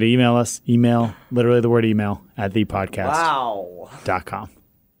 Feel free to email us. Email, literally the word email, at thepodcast.com. wow.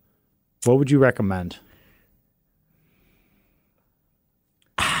 What would you recommend?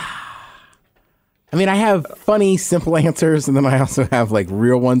 I mean, I have funny, simple answers, and then I also have like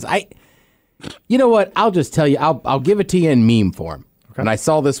real ones. You know what? I'll just tell you. I'll give it to you in meme form. And I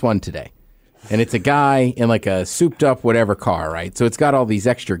saw this one today, and it's a guy in like a souped-up whatever car, right? So it's got all these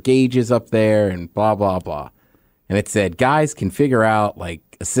extra gauges up there and blah blah blah. And it said guys can figure out like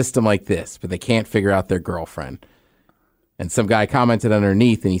a system like this, but they can't figure out their girlfriend. And some guy commented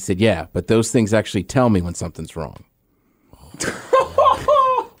underneath, and he said, "Yeah, but those things actually tell me when something's wrong."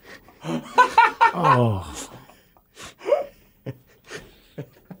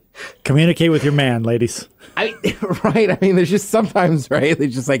 Communicate with your man, ladies. Right? I mean, there's just sometimes, right?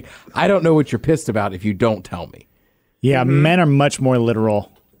 It's just like, I don't know what you're pissed about if you don't tell me. Yeah, men are much more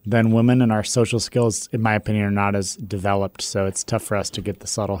literal than women, and our social skills, in my opinion, are not as developed. So it's tough for us to get the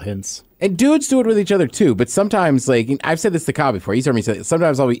subtle hints. And dudes do it with each other too. But sometimes, like, I've said this to Kyle before. He's heard me say it.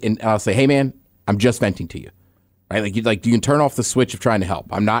 Sometimes I'll say, "Hey, man, I'm just venting to you." Right? Like, you can turn off the switch of trying to help.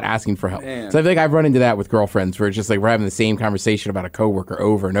 I'm not asking for help. Man. So I think I've run into that with girlfriends where it's just like we're having the same conversation about a coworker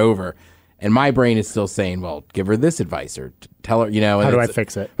over and over. And my brain is still saying, well, give her this advice or tell her, you know. How do I it's-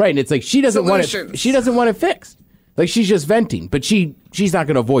 fix it? Right. And it's like she doesn't want it. Solutions. She doesn't want it fixed. Like, she's just venting, but she's not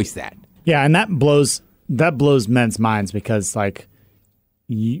going to voice that. Yeah, and that blows men's minds because, like,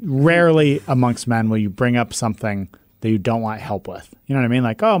 rarely amongst men will you bring up something that you don't want help with. You know what I mean?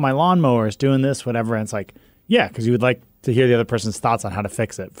 Like, oh, my lawnmower is doing this, whatever. And it's like, yeah, because you would like to hear the other person's thoughts on how to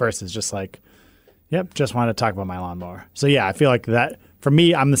fix it versus just like, yep, just wanted to talk about my lawnmower. So yeah, I feel like that for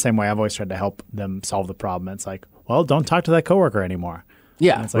me, I'm the same way. I've always tried to help them solve the problem. It's like, well, don't talk to that coworker anymore.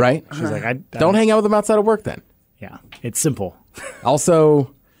 Yeah. And it's like, Right. She's like, I Don't hang out with them outside of work then. Yeah, it's simple.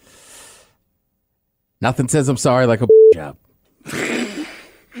 Also, nothing says I'm sorry like a job. It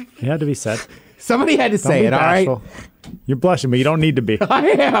had to be said. Somebody had to Don't say be it, all right? bashful. You're blushing, but you don't need to be. I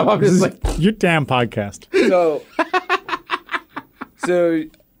am. I'm just like, Your damn podcast. So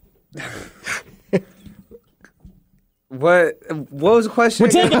What was the question?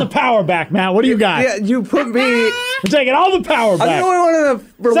 We're taking the power back, Matt. What do you got? Yeah, you put me. We're taking all the power I'm the back. only one in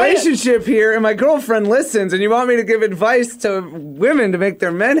the relationship here, and my girlfriend listens, and you want me to give advice to women to make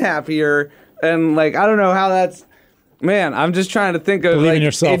their men happier, and like I don't know how that's. Man, I'm just trying to think of Believe in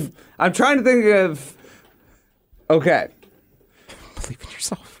yourself. I'm trying to think of. Okay. Believe in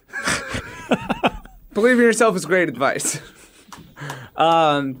yourself. Believe in yourself is great advice.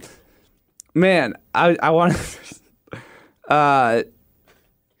 Man, I want to.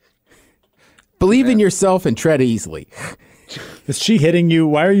 Believe in yourself and tread easily. Is she hitting you?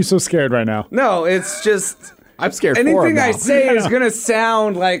 Why are you so scared right now? No, it's just. I'm scared for him Anything I now. say is going to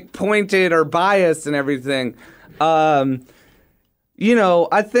sound like pointed or biased and everything. You know,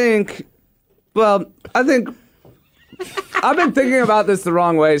 I think I've been thinking about this the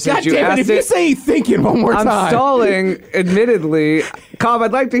wrong way since God you damn it, asked if you say thinking one more I'm time. stalling, admittedly. Cobb,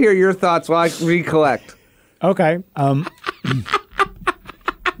 I'd like to hear your thoughts while I recollect. Okay.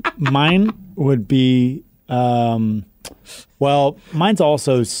 Mine would be, well, mine's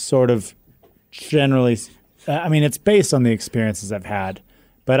also sort of generally, I mean, it's based on the experiences I've had.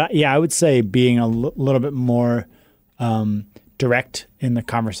 But yeah, I would say being a little bit more direct in the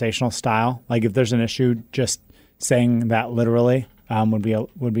conversational style. Like if there's an issue, just saying that literally would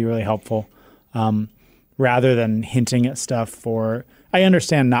be really helpful. Rather than hinting at stuff I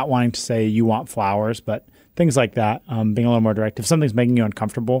understand not wanting to say you want flowers, but things like that, being a little more direct. If something's making you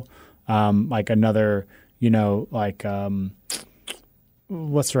uncomfortable, like another,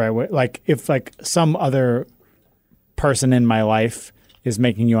 what's the right way? Like if like some other person in my life is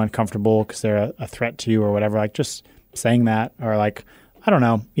making you uncomfortable because they're a threat to you or whatever, like just saying that, or like, I don't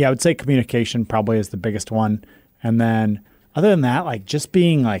know. Yeah, I would say communication probably is the biggest one. And then other than that, like just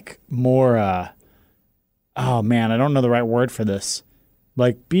being like more, oh man, I don't know the right word for this.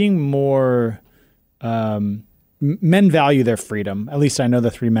 Like being more, men value their freedom. At least I know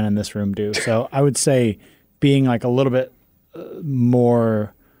the three men in this room do. So I would say being like a little bit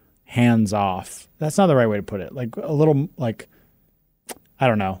more hands off. That's not the right way to put it. Like a little like, I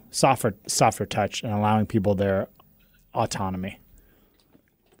don't know, softer touch and allowing people their autonomy.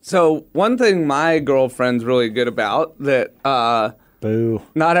 So one thing my girlfriend's really good about that Boo.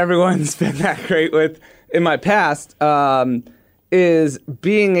 not everyone's been that great with in my past is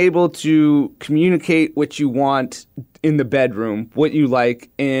being able to communicate what you want in the bedroom, what you like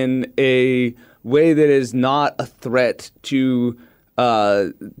in a way that is not a threat to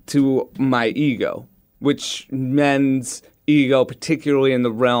my ego, which men's ego, particularly in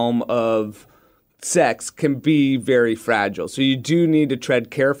the realm of sex, can be very fragile. So you do need to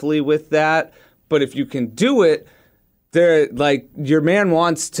tread carefully with that. But if you can do it, like your man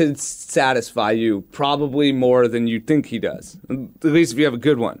wants to satisfy you probably more than you think he does. At least if you have a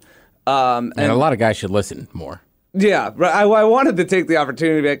good one. And a lot of guys should listen more. Yeah, I wanted to take the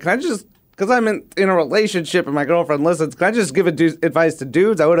opportunity to be like, can I just, because I'm in a relationship and my girlfriend listens, can I just give advice to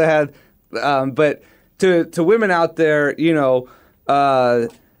dudes? I would have had, but to women out there, you know,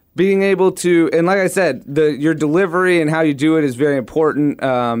 being able to, and like I said, your delivery and how you do it is very important.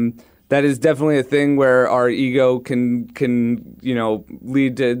 That is definitely a thing where our ego can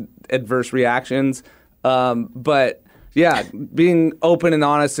lead to adverse reactions. But yeah, being open and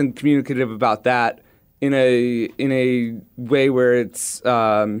honest and communicative about that in a way where it's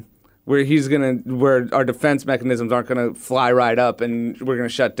where our defense mechanisms aren't gonna fly right up and we're gonna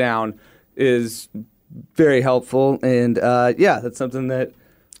shut down is very helpful. And that's something that.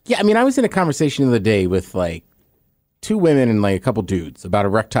 Yeah, I mean, I was in a conversation the other day with like two women and like a couple dudes about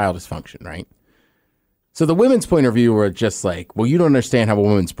erectile dysfunction, right? So the women's point of view were just like, well, you don't understand how a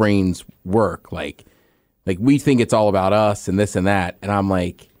woman's brains work. Like we think it's all about us and this and that. And I'm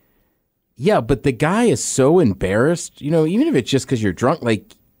like, yeah, but the guy is so embarrassed, even if it's just because you're drunk,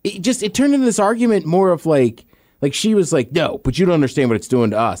 like it turned into this argument more of like she was like, no, but you don't understand what it's doing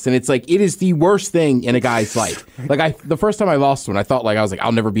to us. And it's like, it is the worst thing in a guy's life. Like the first time I lost one, I thought I was like,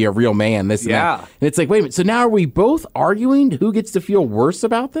 I'll never be a real man, this and that. And it's like, wait a minute. So now are we both arguing who gets to feel worse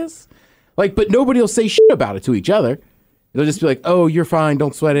about this? Like, but nobody will say shit about it to each other. They'll just be like, oh, you're fine.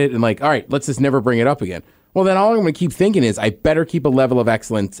 Don't sweat it. And like, all right, let's just never bring it up again. Well, then all I'm going to keep thinking is I better keep a level of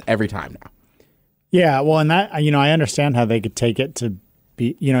excellence every time now. Yeah. Well, and that, I understand how they could take it to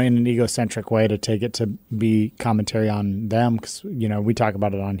be, in an egocentric way, to take it to be commentary on them. Because, we talk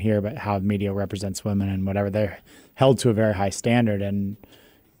about it on here, but how media represents women and whatever. They're held to a very high standard, and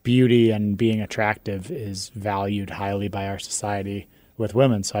beauty and being attractive is valued highly by our society with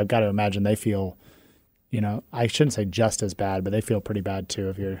women. So I've got to imagine they feel, I shouldn't say just as bad, but they feel pretty bad too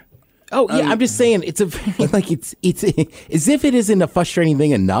if you're. Oh, yeah. I'm just saying it's a very, it's as if it isn't a frustrating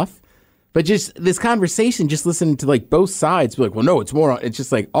thing enough. But just this conversation, just listening to like both sides, be like, well, no, it's more. It's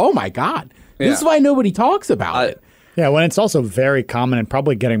just like, oh my God, this is why nobody talks about it. Yeah, when it's also very common and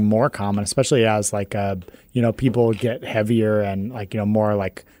probably getting more common, especially as like people get heavier and like more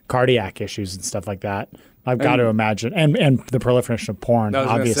like cardiac issues and stuff like that. I've got to imagine, and the proliferation of porn, I was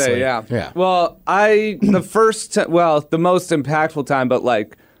obviously. Gonna say, Yeah. Well, the most impactful time, but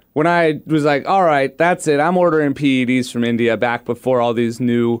like when I was like, all right, that's it. I'm ordering PEDs from India back before all these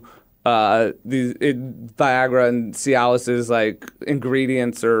new Viagra and Cialis's like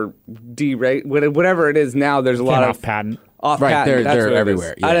ingredients or D-rate, whatever it is now. There's a lot of off patent. Off-patent, they're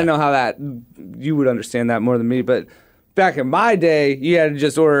everywhere. Yeah. I didn't know how that. You would understand that more than me, but back in my day, you had to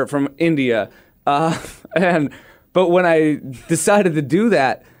just order it from India. But when I decided to do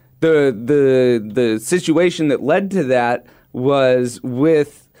that, the situation that led to that was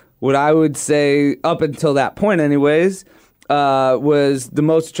with what I would say up until that point, anyways, was the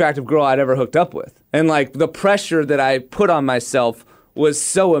most attractive girl I'd ever hooked up with, and like the pressure that I put on myself was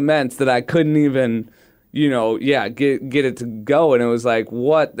so immense that I couldn't even. Get it to go. And it was like,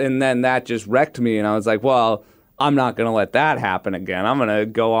 what? And then that just wrecked me. And I was like, well, I'm not going to let that happen again. I'm going to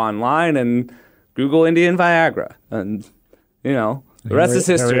go online and Google Indian Viagra. And, the rest is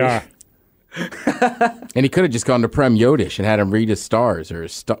history. There we are. And he could have just gone to Prem Yodish and had him read his stars or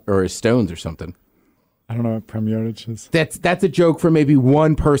his stones or something. I don't know what Prem Yodish is. That's a joke for maybe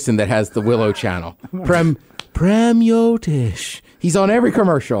one person that has the Willow channel. Prem Yodish. He's on every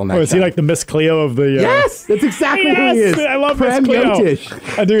commercial. Is he like the Miss Cleo of the... Yes, that's exactly who he is. I love Prem Miss Cleo.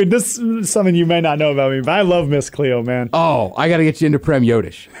 Yodish. Dude, this is something you may not know about me, but I love Miss Cleo, man. Oh, I got to get you into Prem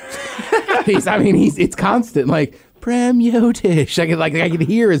Yodish. It's constant. Like, Prem Yodish. I can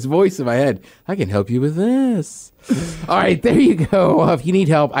hear his voice in my head. I can help you with this. All right, there you go. If you need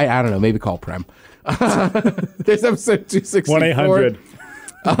help, I don't know, maybe call Prem. There's episode 264.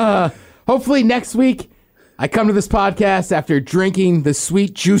 1-800. Hopefully next week, I come to this podcast after drinking the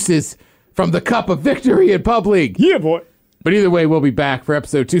sweet juices from the cup of victory in Pub League. Yeah, boy. But either way, we'll be back for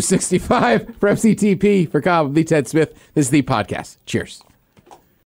episode 265. For FCTP, for Cobb, the Ted Smith, this is the podcast. Cheers.